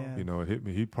 Oh, Wow. man. You know, it hit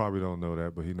me. He probably don't know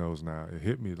that, but he knows now. It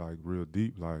hit me like real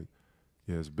deep. Like,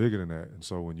 yeah, it's bigger than that. And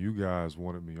so when you guys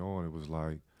wanted me on, it was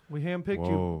like, We handpicked whoa,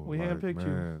 you. We like, handpicked you.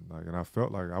 man, like, and I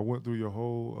felt like I went through your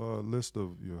whole list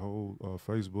of your whole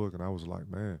Facebook, and I was like,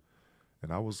 man.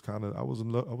 And I was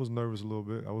nervous a little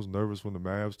bit. I was nervous when the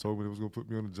Mavs told me they was gonna put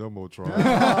me on the jumbotron.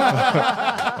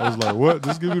 I was like, "What?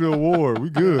 Just give me the award. We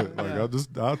good. Like,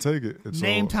 I'll take it." And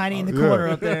Name so, tiny in the yeah, corner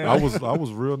up there. I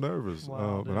was real nervous,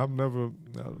 Wow, and I'm not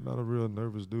a real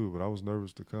nervous dude, but I was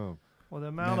nervous to come. Well, the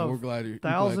amount Man, we're of glad you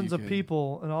thousands of came.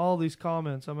 people and all these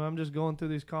comments. I mean, I'm just going through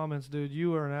these comments, dude.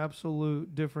 You are an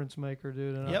absolute difference maker,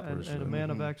 dude, and, Yep. and a Appreciate man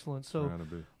it. of excellence. So Trying to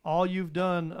be. all you've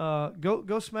done,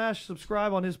 go smash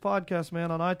subscribe on his podcast,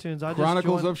 man, on iTunes.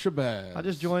 Chronicles of Shabazz. I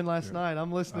just joined last night.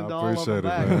 I'm listening I to all of them appreciate it,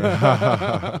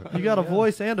 back. man. You got a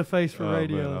voice and a face for Oh,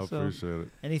 radio. man, I so. appreciate it.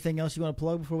 Anything else you want to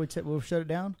plug before we'll shut it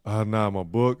down? My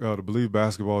book, The Believe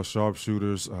Basketball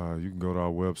Sharpshooters. You can go to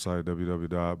our website,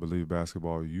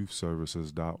 www.believebasketballyouthservices.org.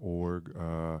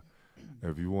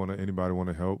 If anybody want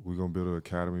to help, we're gonna build an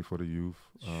academy for the youth.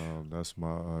 That's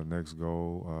my next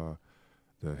goal.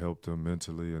 To help them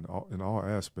mentally and in all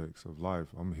aspects of life.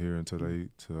 I'm here until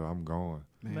I'm gone.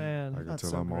 Man, Like That's until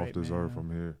so I'm great, off this man. earth, I'm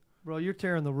here. bro, you're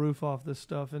tearing the roof off this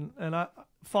stuff, and I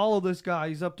follow this guy.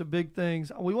 He's up to big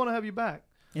things. We want to have you back.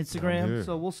 I'm Instagram. here.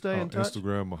 So we'll stay in touch.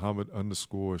 Instagram,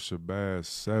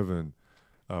 Muhammad_Shabazz7.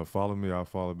 Follow me, I'll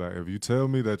follow back. If you tell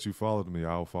me that you followed me,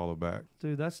 I'll follow back.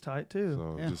 Dude, that's tight too.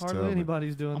 So Yeah. just tell Hardly me.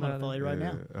 anybody's doing I'm that. gonna follow you right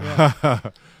now. Yeah.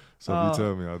 So if you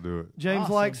tell me, I'll do it. James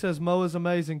Awesome. Like says Mo is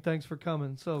amazing. Thanks for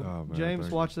coming. So Oh, man, James,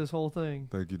 thank watch this whole thing.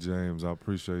 Thank you, James. I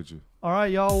appreciate you. All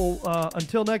right, y'all.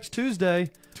 Until next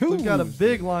Tuesday, we've got a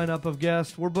big lineup of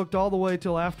guests. We're booked all the way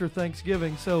till after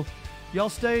Thanksgiving. So y'all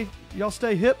stay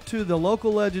hip to the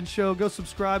Local Legend Show. Go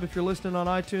subscribe if you're listening on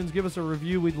iTunes. Give us a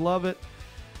review. We'd love it.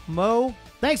 Mo,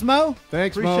 Thanks, Mo.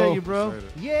 Thanks, appreciate Mo. you, bro.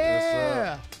 Appreciate it.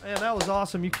 Yeah. Man, that was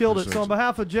awesome. You killed it. Appreciate So on you.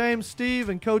 behalf of James, Steve,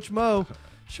 and Coach Mo,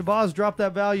 Shabazz dropped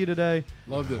that value today.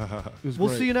 Loved it. It was We'll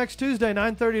great. see you next Tuesday,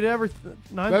 9:30 to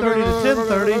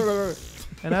 10:30.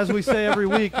 And as we say every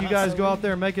week, you guys go out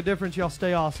there and make a difference. Y'all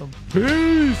stay awesome.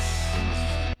 Peace.